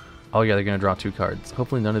 Oh yeah, they're gonna draw 2 cards.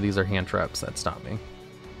 Hopefully none of these are hand traps that stop me.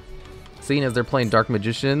 Seeing as they're playing Dark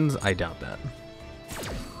Magicians, I doubt that.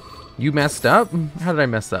 You messed up? How did I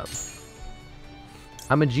mess up?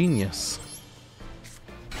 I'm a genius.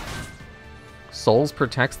 Souls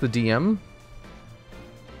protects the DM?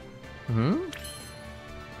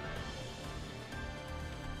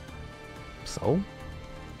 So?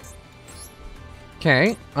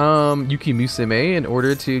 Okay, Yuki Musume in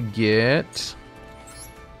order to get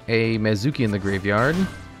a Mizuki in the graveyard.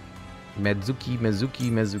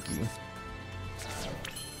 Mizuki.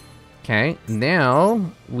 Okay, now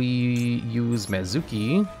we use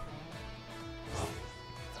Mizuki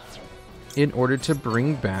in order to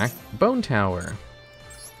bring back Bone Tower.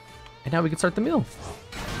 And now we can start the mill.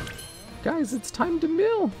 Guys, it's time to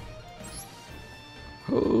mill.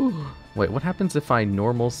 Oh. Wait, what happens if I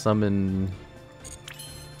normal summon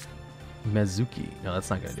Mizuki? No, that's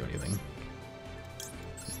not going to do anything.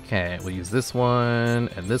 Okay, we'll use this one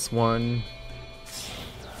and this one.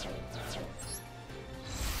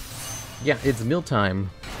 Yeah, it's mill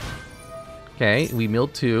time. Okay, we mill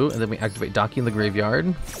 2, and then we activate Daki in the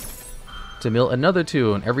graveyard to mill another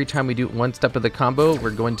 2. And every time we do one step of the combo,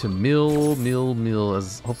 we're going to mill,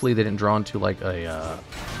 as hopefully they didn't draw into like a...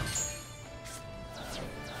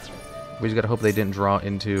 We just gotta hope they didn't draw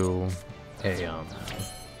into a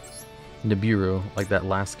Nibiru like that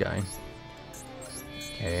last guy.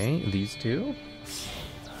 Okay, these 2.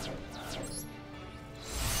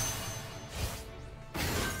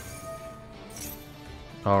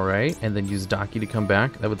 Alright, and then use Daki to come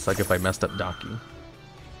back. That would suck if I messed up Daki.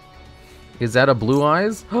 Is that a Blue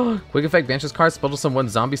Eyes? Quick effect, banishes card, special summon one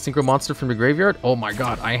zombie synchro monster from your graveyard. Oh my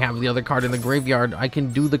god, I have the other card in the graveyard. I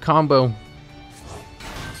can do the combo.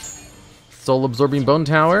 Soul Absorbing Bone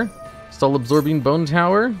Tower. Soul Absorbing Bone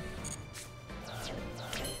Tower.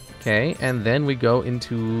 Okay, and then we go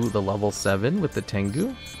into the level 7 with the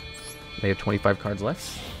Tengu. They have 25 cards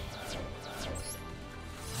left.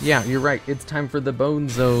 Yeah, you're right. It's time for the Bone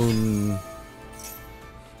Zone.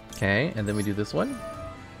 Okay, and then we do this one.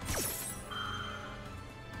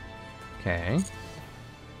 Okay.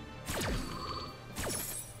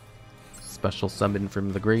 Special summon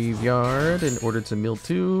from the graveyard in order to mill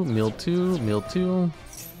 2, mill 2, mill 2.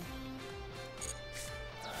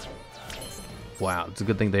 Wow, it's a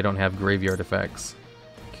good thing they don't have graveyard effects.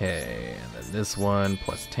 Okay, and then this one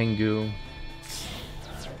plus Tengu.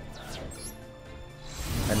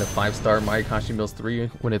 And the 5-star Mayakashi mills 3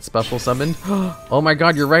 when it's special summoned. Oh my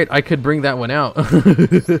god, you're right. I could bring that one out.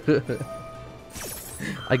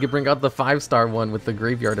 I could bring out the 5-star one with the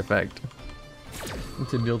graveyard effect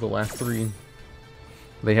to mill the last 3.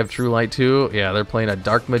 They have True Light too. Yeah, they're playing a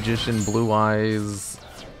Dark Magician, Blue Eyes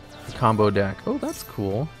combo deck. Oh, that's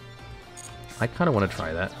cool. I kind of want to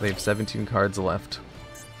try that. They have 17 cards left.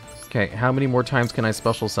 Okay, how many more times can I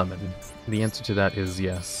special summon? The answer to that is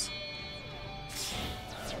yes.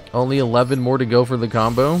 Only 11 more to go for the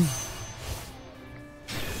combo.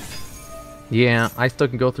 Yeah, I still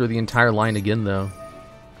can go through the entire line again though.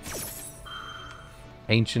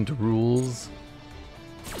 Ancient Rules.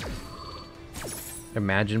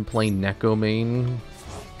 Imagine playing Neko Main.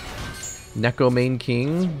 Neko Main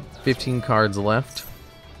King. 15 cards left.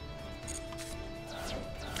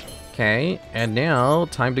 Okay, and now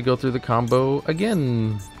time to go through the combo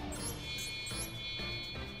again.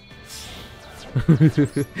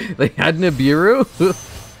 They had Nibiru?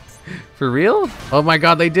 For real? Oh my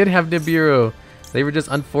god, they did have Nibiru. They were just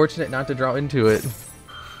unfortunate not to draw into it.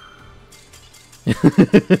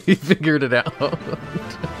 He figured it out.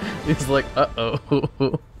 He's like,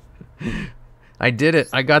 uh-oh. I did it.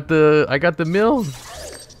 I got the mill.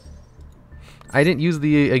 I didn't use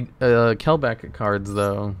the Kelback cards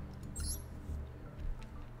though.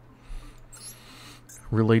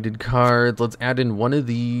 Related cards. Let's add in one of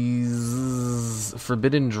these.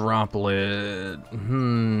 Forbidden Droplet.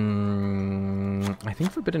 I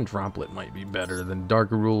think Forbidden Droplet might be better than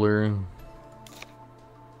Dark Ruler.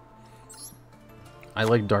 I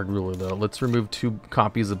like Dark Ruler though. Let's remove 2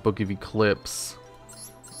 copies of Book of Eclipse.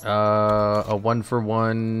 A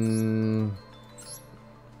 1-for-1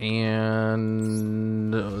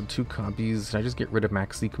 and 2 copies. Can I just get rid of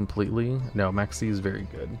Maxi completely? No, Maxi is very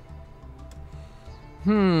good.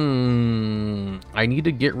 I need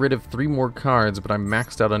to get rid of 3 more cards, but I'm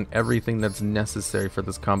maxed out on everything that's necessary for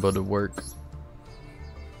this combo to work.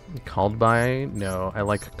 Called by? No, I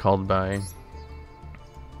like Called by.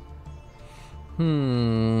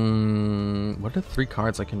 What are 3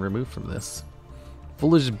 cards I can remove from this?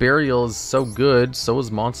 Foolish Burial is so good, so is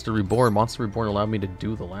Monster Reborn. Monster Reborn allowed me to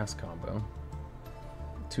do the last combo.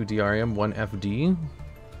 2 DRM, 1 FD.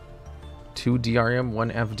 2 DRM, 1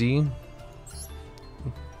 FD.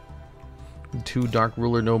 2 Dark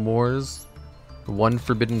Ruler No Mores. 1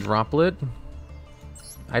 Forbidden Droplet.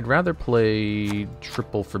 I'd rather play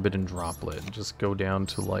triple Forbidden Droplet. Just go down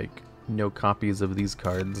to like no copies of these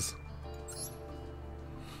cards.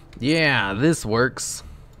 Yeah, this works.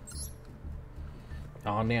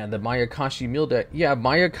 Oh man, the Mayakashi Mill deck. Yeah,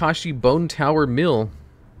 Mayakashi Bone Tower Mill.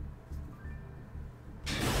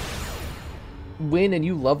 Win and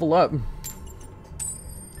you level up.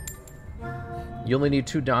 You only need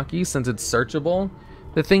 2 Daki since it's searchable.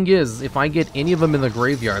 The thing is, if I get any of them in the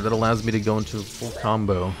graveyard, that allows me to go into a full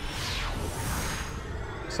combo.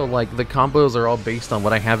 So like, the combos are all based on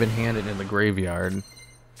what I have in hand and in the graveyard.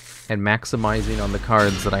 And maximizing on the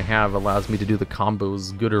cards that I have allows me to do the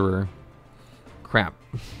combos gooder. Crap.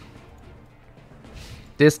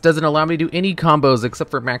 This doesn't allow me to do any combos except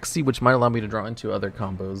for Max C, which might allow me to draw into other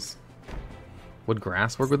combos. Would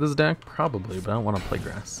grass work with this deck? Probably, but I don't want to play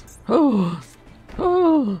grass. Oh,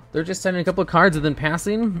 they're just sending a couple of cards and then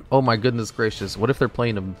passing? Oh my goodness gracious. What if they're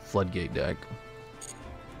playing a Floodgate deck?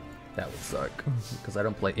 That would suck, because I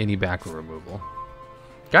don't play any back row removal.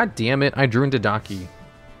 God damn it, I drew into Daki.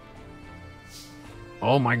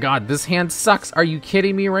 Oh my god, this hand sucks. Are you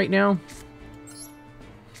kidding me right now?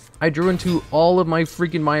 I drew into all of my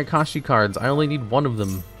freaking Mayakashi cards. I only need 1 of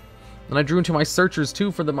them. And I drew into my searchers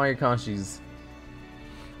too for the Mayakashis.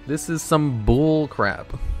 This is some bull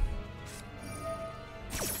crap.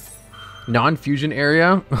 Non-fusion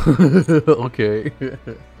area? Okay.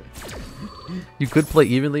 You could play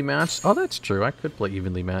evenly matched? Oh, that's true. I could play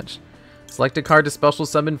evenly matched. Select a card to special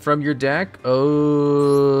summon from your deck.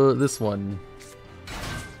 Oh, this one.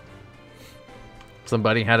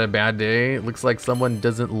 Somebody had a bad day. Looks like someone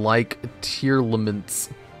doesn't like Tearlaments.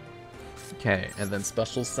 Okay, and then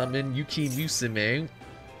special summon Yuki Musume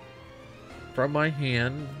from my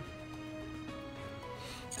hand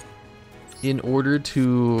in order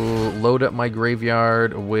to load up my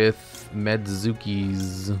graveyard with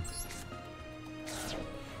Medzuki's.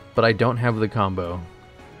 But I don't have the combo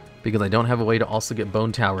because I don't have a way to also get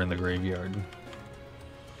Bone Tower in the graveyard.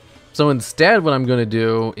 So instead what I'm going to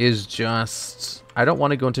do is just... I don't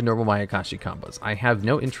want to go into normal Mayakashi combos. I have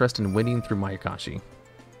no interest in winning through Mayakashi.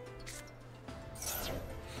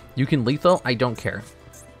 You can lethal, I don't care.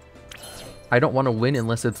 I don't want to win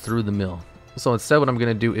unless it's through the mill. So instead what I'm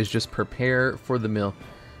going to do is just prepare for the mill.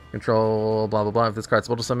 Control, blah blah blah. If this card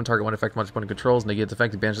special summon, target one effect, opponent controls, negates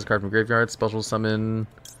effect, banish this card from graveyard, special summon.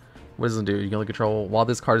 What does it do? You can only control while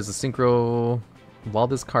this card is a synchro. While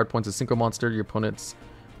this card points a synchro monster, your opponent's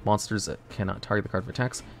monsters cannot target the card for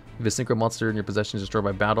attacks. If a synchro monster in your possession is destroyed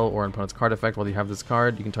by battle or an opponent's card effect while you have this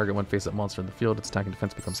card, you can target one face-up monster in the field. Its attack and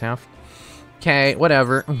defense becomes half. Okay,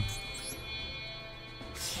 whatever.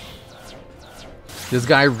 This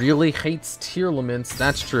guy really hates Tearlaments.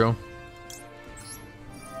 That's true.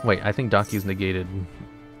 Wait, I think Daki's negated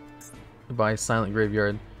by Silent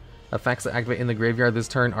Graveyard. Effects that activate in the graveyard this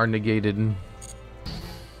turn are negated.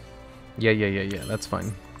 Yeah, that's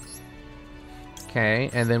fine. Okay,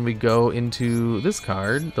 and then we go into this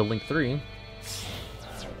card, the Link 3.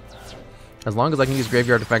 As long as I can use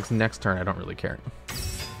graveyard effects next turn, I don't really care.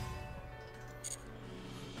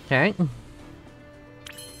 Okay.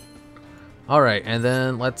 Alright, and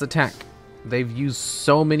then let's attack. They've used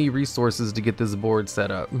so many resources to get this board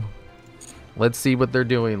set up. Let's see what they're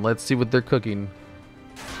doing. Let's see what they're cooking.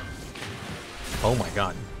 Oh my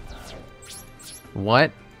god.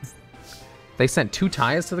 What? They sent 2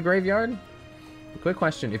 ties to the graveyard? Quick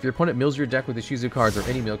question. If your opponent mills your deck with the Shizu cards or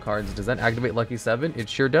any mill cards, does that activate Lucky 7? It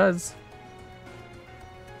sure does.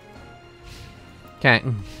 Okay.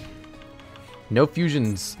 No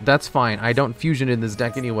fusions. That's fine. I don't fusion in this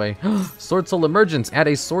deck anyway. Sword Soul Emergence. Add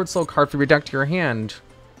a Sword Soul card from your deck to your hand.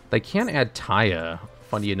 They can add Taya,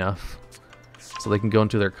 funny enough. So they can go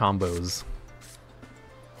into their combos.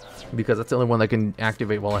 Because that's the only one that can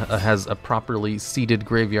activate while it has a properly seated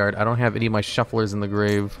graveyard. I don't have any of my shufflers in the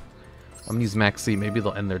grave. I'm gonna use Maxi. Maybe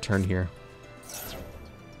they'll end their turn here.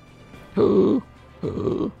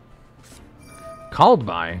 Called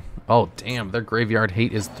by. Oh, damn. Their graveyard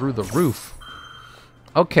hate is through the roof.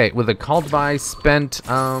 Okay, with a called by spent,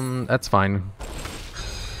 that's fine.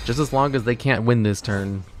 Just as long as they can't win this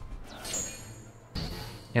turn.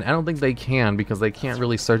 And I don't think they can, because they can't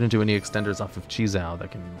really search into any extenders off of Chizao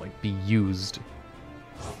that can, like, be used.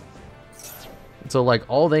 So, like,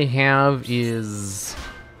 all they have is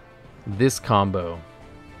this combo.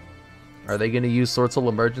 Are they going to use Sword Soul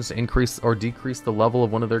Emergence to increase or decrease the level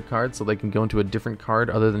of one of their cards so they can go into a different card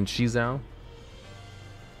other than Chizao?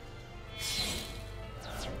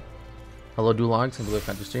 Hello, DuelLogs. Hello,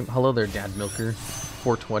 Counter Stream. Hello there, Dad Milker.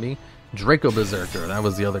 420. Draco Berserker. That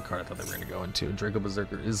was the other card I thought they were going to go into. Draco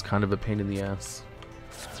Berserker is kind of a pain in the ass.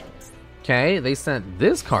 Okay, they sent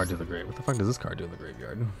this card to the grave. What the fuck does this card do in the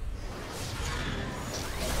graveyard?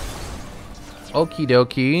 Okie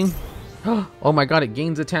dokie. Oh my god, it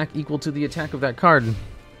gains attack equal to the attack of that card.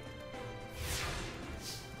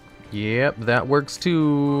 Yep, that works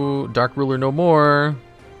too. Dark Ruler no more.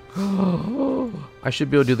 I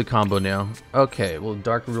should be able to do the combo now. Okay, well,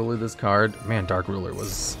 Dark Ruler this card. Man, Dark Ruler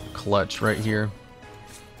was clutch right here.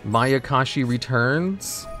 Mayakashi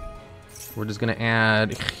returns. We're just going to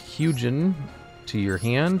add Hyujin to your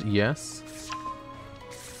hand. Yes.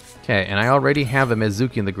 Okay, and I already have a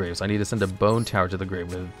Mezuki in the grave, so I need to send a Bone Tower to the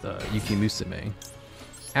grave with Yuki Musume.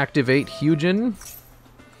 Activate Hyujin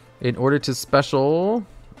in order to special...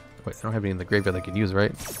 Wait, I don't have any in the graveyard I can use,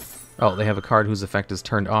 right? Oh, they have a card whose effect is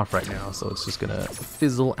turned off right now, so it's just gonna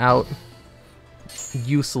fizzle out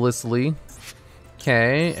uselessly.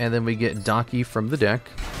 Okay, and then we get Daki from the deck.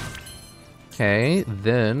 Okay,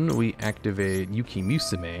 then we activate Yuki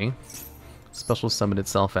Musume. Special summon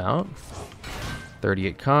itself out.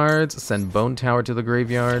 38 cards, send Bone Tower to the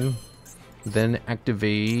graveyard. Then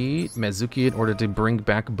activate Mezuki in order to bring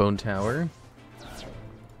back Bone Tower.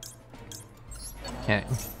 Okay.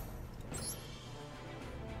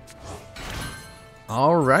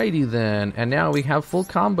 Alrighty then, and now we have full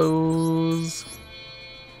combos.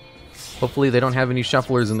 Hopefully they don't have any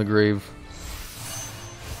shufflers in the grave.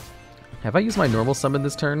 Have I used my normal summon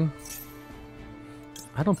this turn?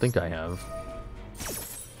 I don't think I have.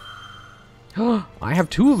 I have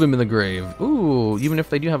 2 of them in the grave. Ooh, even if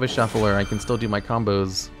they do have a shuffler, I can still do my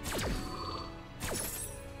combos.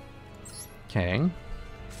 Okay.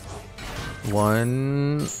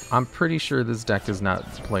 1. I'm pretty sure this deck is not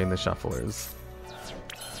playing the shufflers.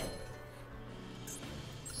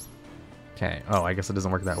 Okay. Oh, I guess it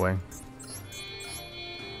doesn't work that way.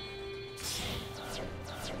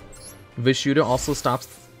 Vishuda also stops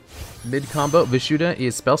mid-combo. Vishuda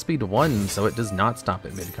is spell speed 1, so it does not stop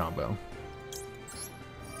at mid-combo.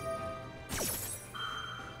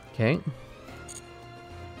 Okay.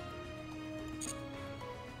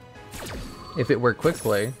 If it were quick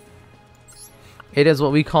play, it is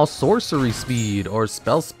what we call sorcery speed or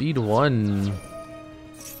spell speed 1.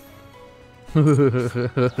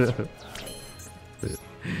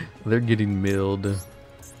 They're getting milled.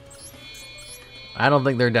 I don't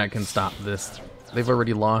think their deck can stop this. They've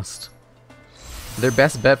already lost. Their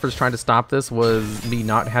best bet for trying to stop this was me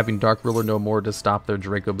not having Dark Ruler no more to stop their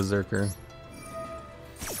Draco Berserker.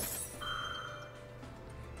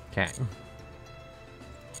 Okay.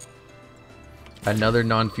 Another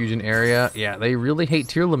non-fusion area. Yeah, they really hate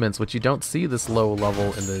tier limits, which you don't see this low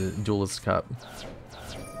level in the Duelist Cup.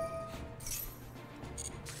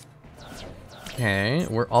 Okay,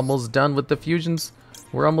 we're almost done with the fusions.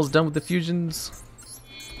 We're almost done with the fusions.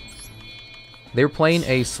 They're playing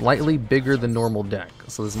a slightly bigger than normal deck,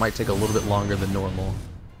 so this might take a little bit longer than normal.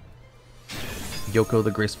 Yoko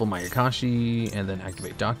the Graceful Mayakashi, and then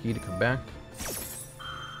activate Daki to come back.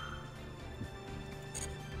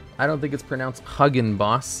 I don't think it's pronounced Huggin,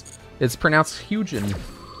 boss. It's pronounced Hugin.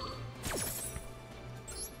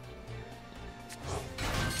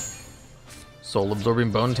 Soul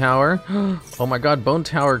Absorbing Bone Tower. Oh my god, Bone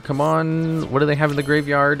Tower, come on. What do they have in the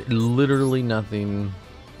graveyard? Literally nothing.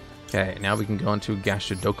 Okay, now we can go into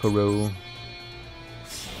Gashadokoro.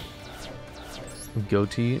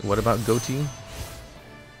 Goatee. What about Goatee?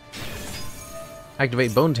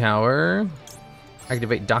 Activate Bone Tower.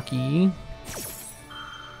 Activate Daki.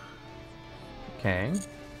 Okay.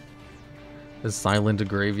 The Silent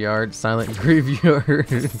Graveyard. Silent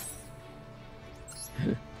Graveyard.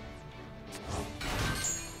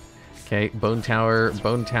 Okay, Bone Tower,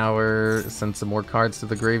 send some more cards to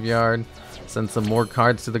the graveyard. Send some more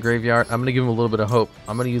cards to the graveyard. I'm gonna give him a little bit of hope.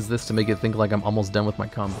 I'm gonna use this to make it think like I'm almost done with my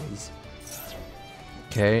combos.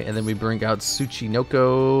 Okay, and then we bring out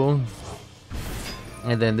Tsuchinoko.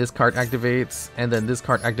 And then this card activates, and then this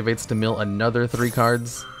card activates to mill another 3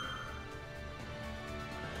 cards.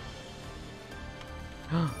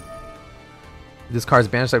 This card's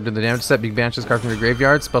banished after the damage set. Big banish this card from your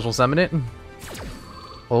graveyard. Special summon it.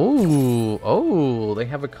 Oh, they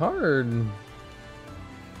have a card.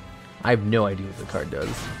 I have no idea what the card does.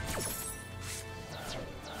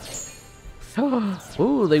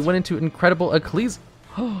 Oh, they went into Incredible Ecclesia.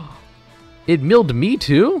 It milled me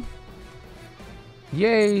too?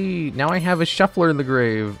 Yay! Now I have a shuffler in the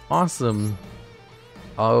grave. Awesome.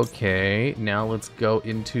 Okay, now let's go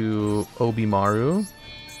into Obimaru.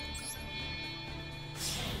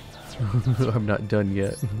 I'm not done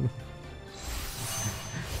yet.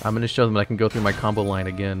 I'm gonna show them that I can go through my combo line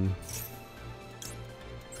again.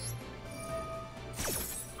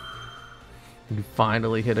 You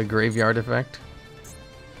finally hit a graveyard effect.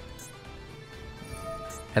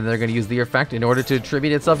 And they're gonna use the effect in order to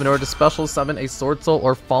attribute itself in order to special summon a Sword Soul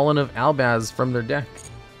or Fallen of Albaz from their deck.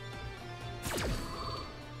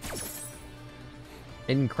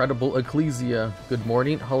 Incredible Ecclesia. Good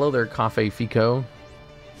morning. Hello there, Cafe Fico.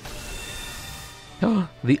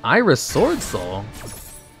 The Iris Sword Soul.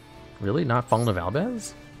 Really? Not Fallen of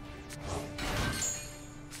Albaz?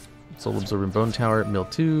 Soul Absorbing Bone Tower, mill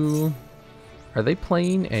 2. Are they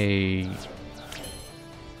playing a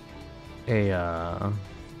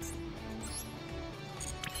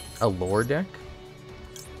lore deck?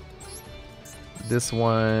 This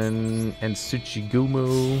one and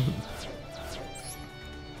Tsuchigumu.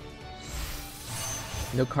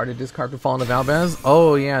 No card to discard for Fallen of Albaz.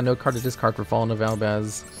 Oh yeah, no card to discard for Fallen of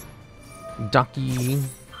Albaz. Daki.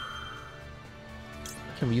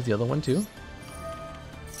 Can we use the other one too?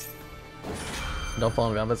 No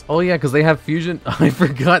Fallen of Albaz. Oh yeah, because they have fusion. I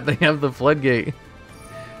forgot they have the Floodgate.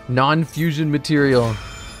 Non-fusion material.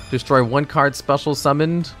 Destroy 1 card special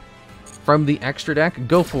summoned from the extra deck.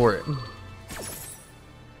 Go for it.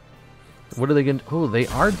 What are they gonna? Oh,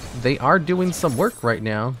 they are doing some work right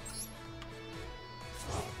now.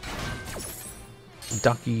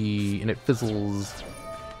 Ducky, and it fizzles.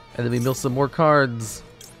 And then we mill some more cards.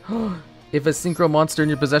 If a synchro monster in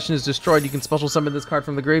your possession is destroyed, you can special summon this card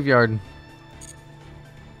from the graveyard.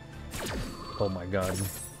 Oh my god.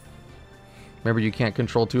 Remember, you can't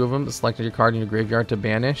control 2 of them. Select your card in your graveyard to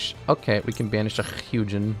banish. Okay, we can banish a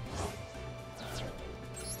Hyujin.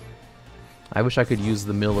 I wish I could use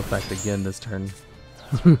the mill effect again this turn.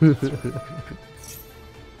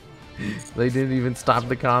 They didn't even stop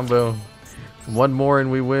the combo. 1 more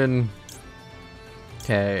and we win.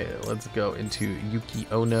 Okay, let's go into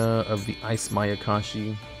Yugioh of the Ice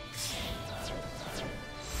Mayakashi.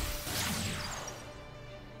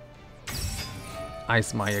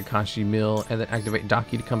 Ice Mayakashi mill, and then activate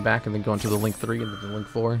Daki to come back, and then go into the Link 3 and then the Link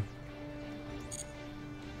 4.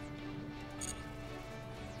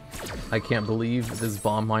 I can't believe this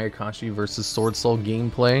Bomb Mayakashi versus Sword Soul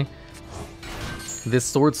gameplay. This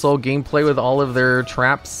Sword Soul gameplay with all of their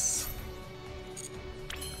traps.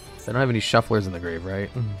 They don't have any shufflers in the grave, right?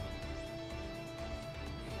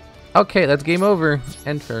 Okay, that's game over.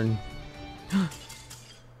 End turn.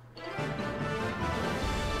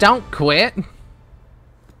 Don't quit!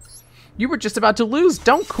 You were just about to lose.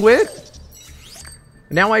 Don't quit!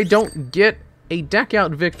 Now I don't get a deck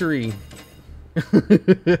out victory.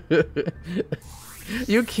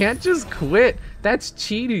 You can't just quit. That's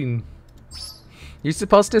cheating. You're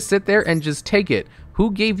supposed to sit there and just take it.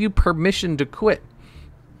 Who gave you permission to quit?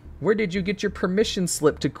 Where did you get your permission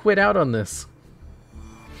slip to quit out on this?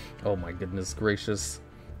 Oh my goodness gracious.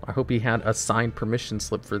 I hope he had a signed permission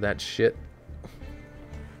slip for that shit.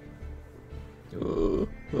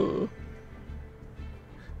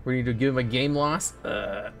 We need to give him a game loss?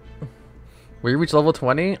 Will you reach level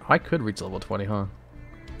 20? I could reach level 20, huh?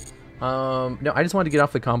 No, I just wanted to get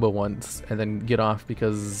off the combo once and then get off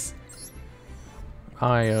because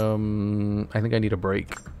I think I need a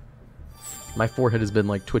break. My forehead has been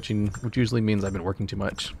like twitching, which usually means I've been working too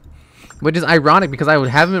much. Which is ironic because I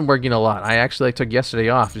haven't been working a lot. I actually took yesterday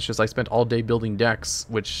off. It's just I spent all day building decks,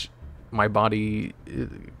 which my body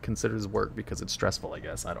considers work because it's stressful, I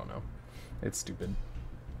guess. I don't know. It's stupid.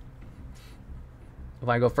 If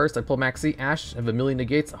I go first, I pull Maxi, Ash, I have a million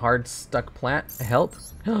negates, hard stuck plat, help.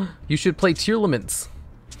 You should play Tearlaments.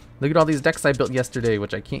 Look at all these decks I built yesterday,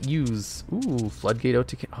 which I can't use. Ooh, Floodgate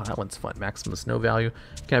OTK. Oh, that one's fun. Maximum snow value.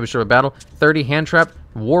 Can I be sure of battle? 30 Hand Trap,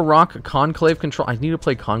 War Rock, Conclave Control. I need to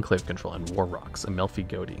play Conclave Control and War Rocks. Amelfi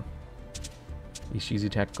Goatee. Ishizu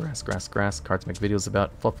Tech, grass, grass, grass. Cards make videos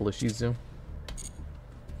about Fluffle Ishizu.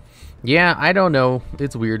 Yeah, I don't know.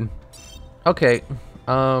 It's weird. Okay.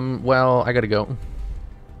 Well, I gotta go.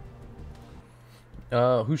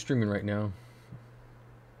 Who's streaming right now?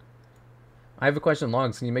 I have a question,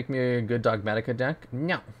 Logs. Can you make me a good Dogmatica deck?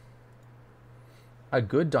 No. A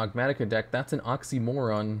good Dogmatica deck? That's an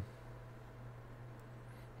oxymoron.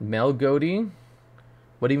 Melgody?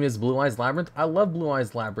 What even is Blue Eyes Labyrinth? I love Blue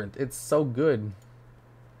Eyes Labyrinth. It's so good.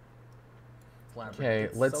 Okay,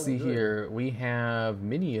 let's see here. We have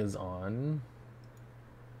Minias on.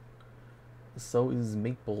 So is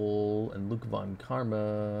Maple and Luke Von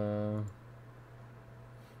Karma.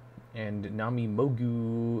 And Nami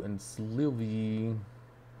Mogu and Sylvie.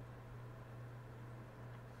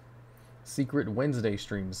 Secret Wednesday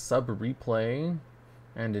streams, sub replay,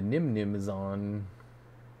 and a Nim Nim is on.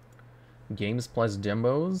 Games plus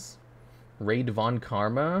demos. Raid Von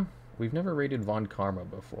Karma. We've never raided Von Karma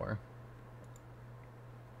before.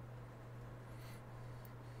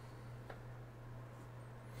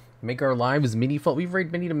 Make our lives meaningful. We've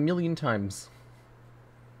raided Minnie a million times.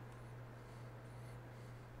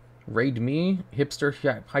 Raid me, Hipster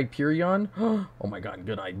Hyperion. Oh my god,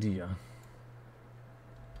 good idea.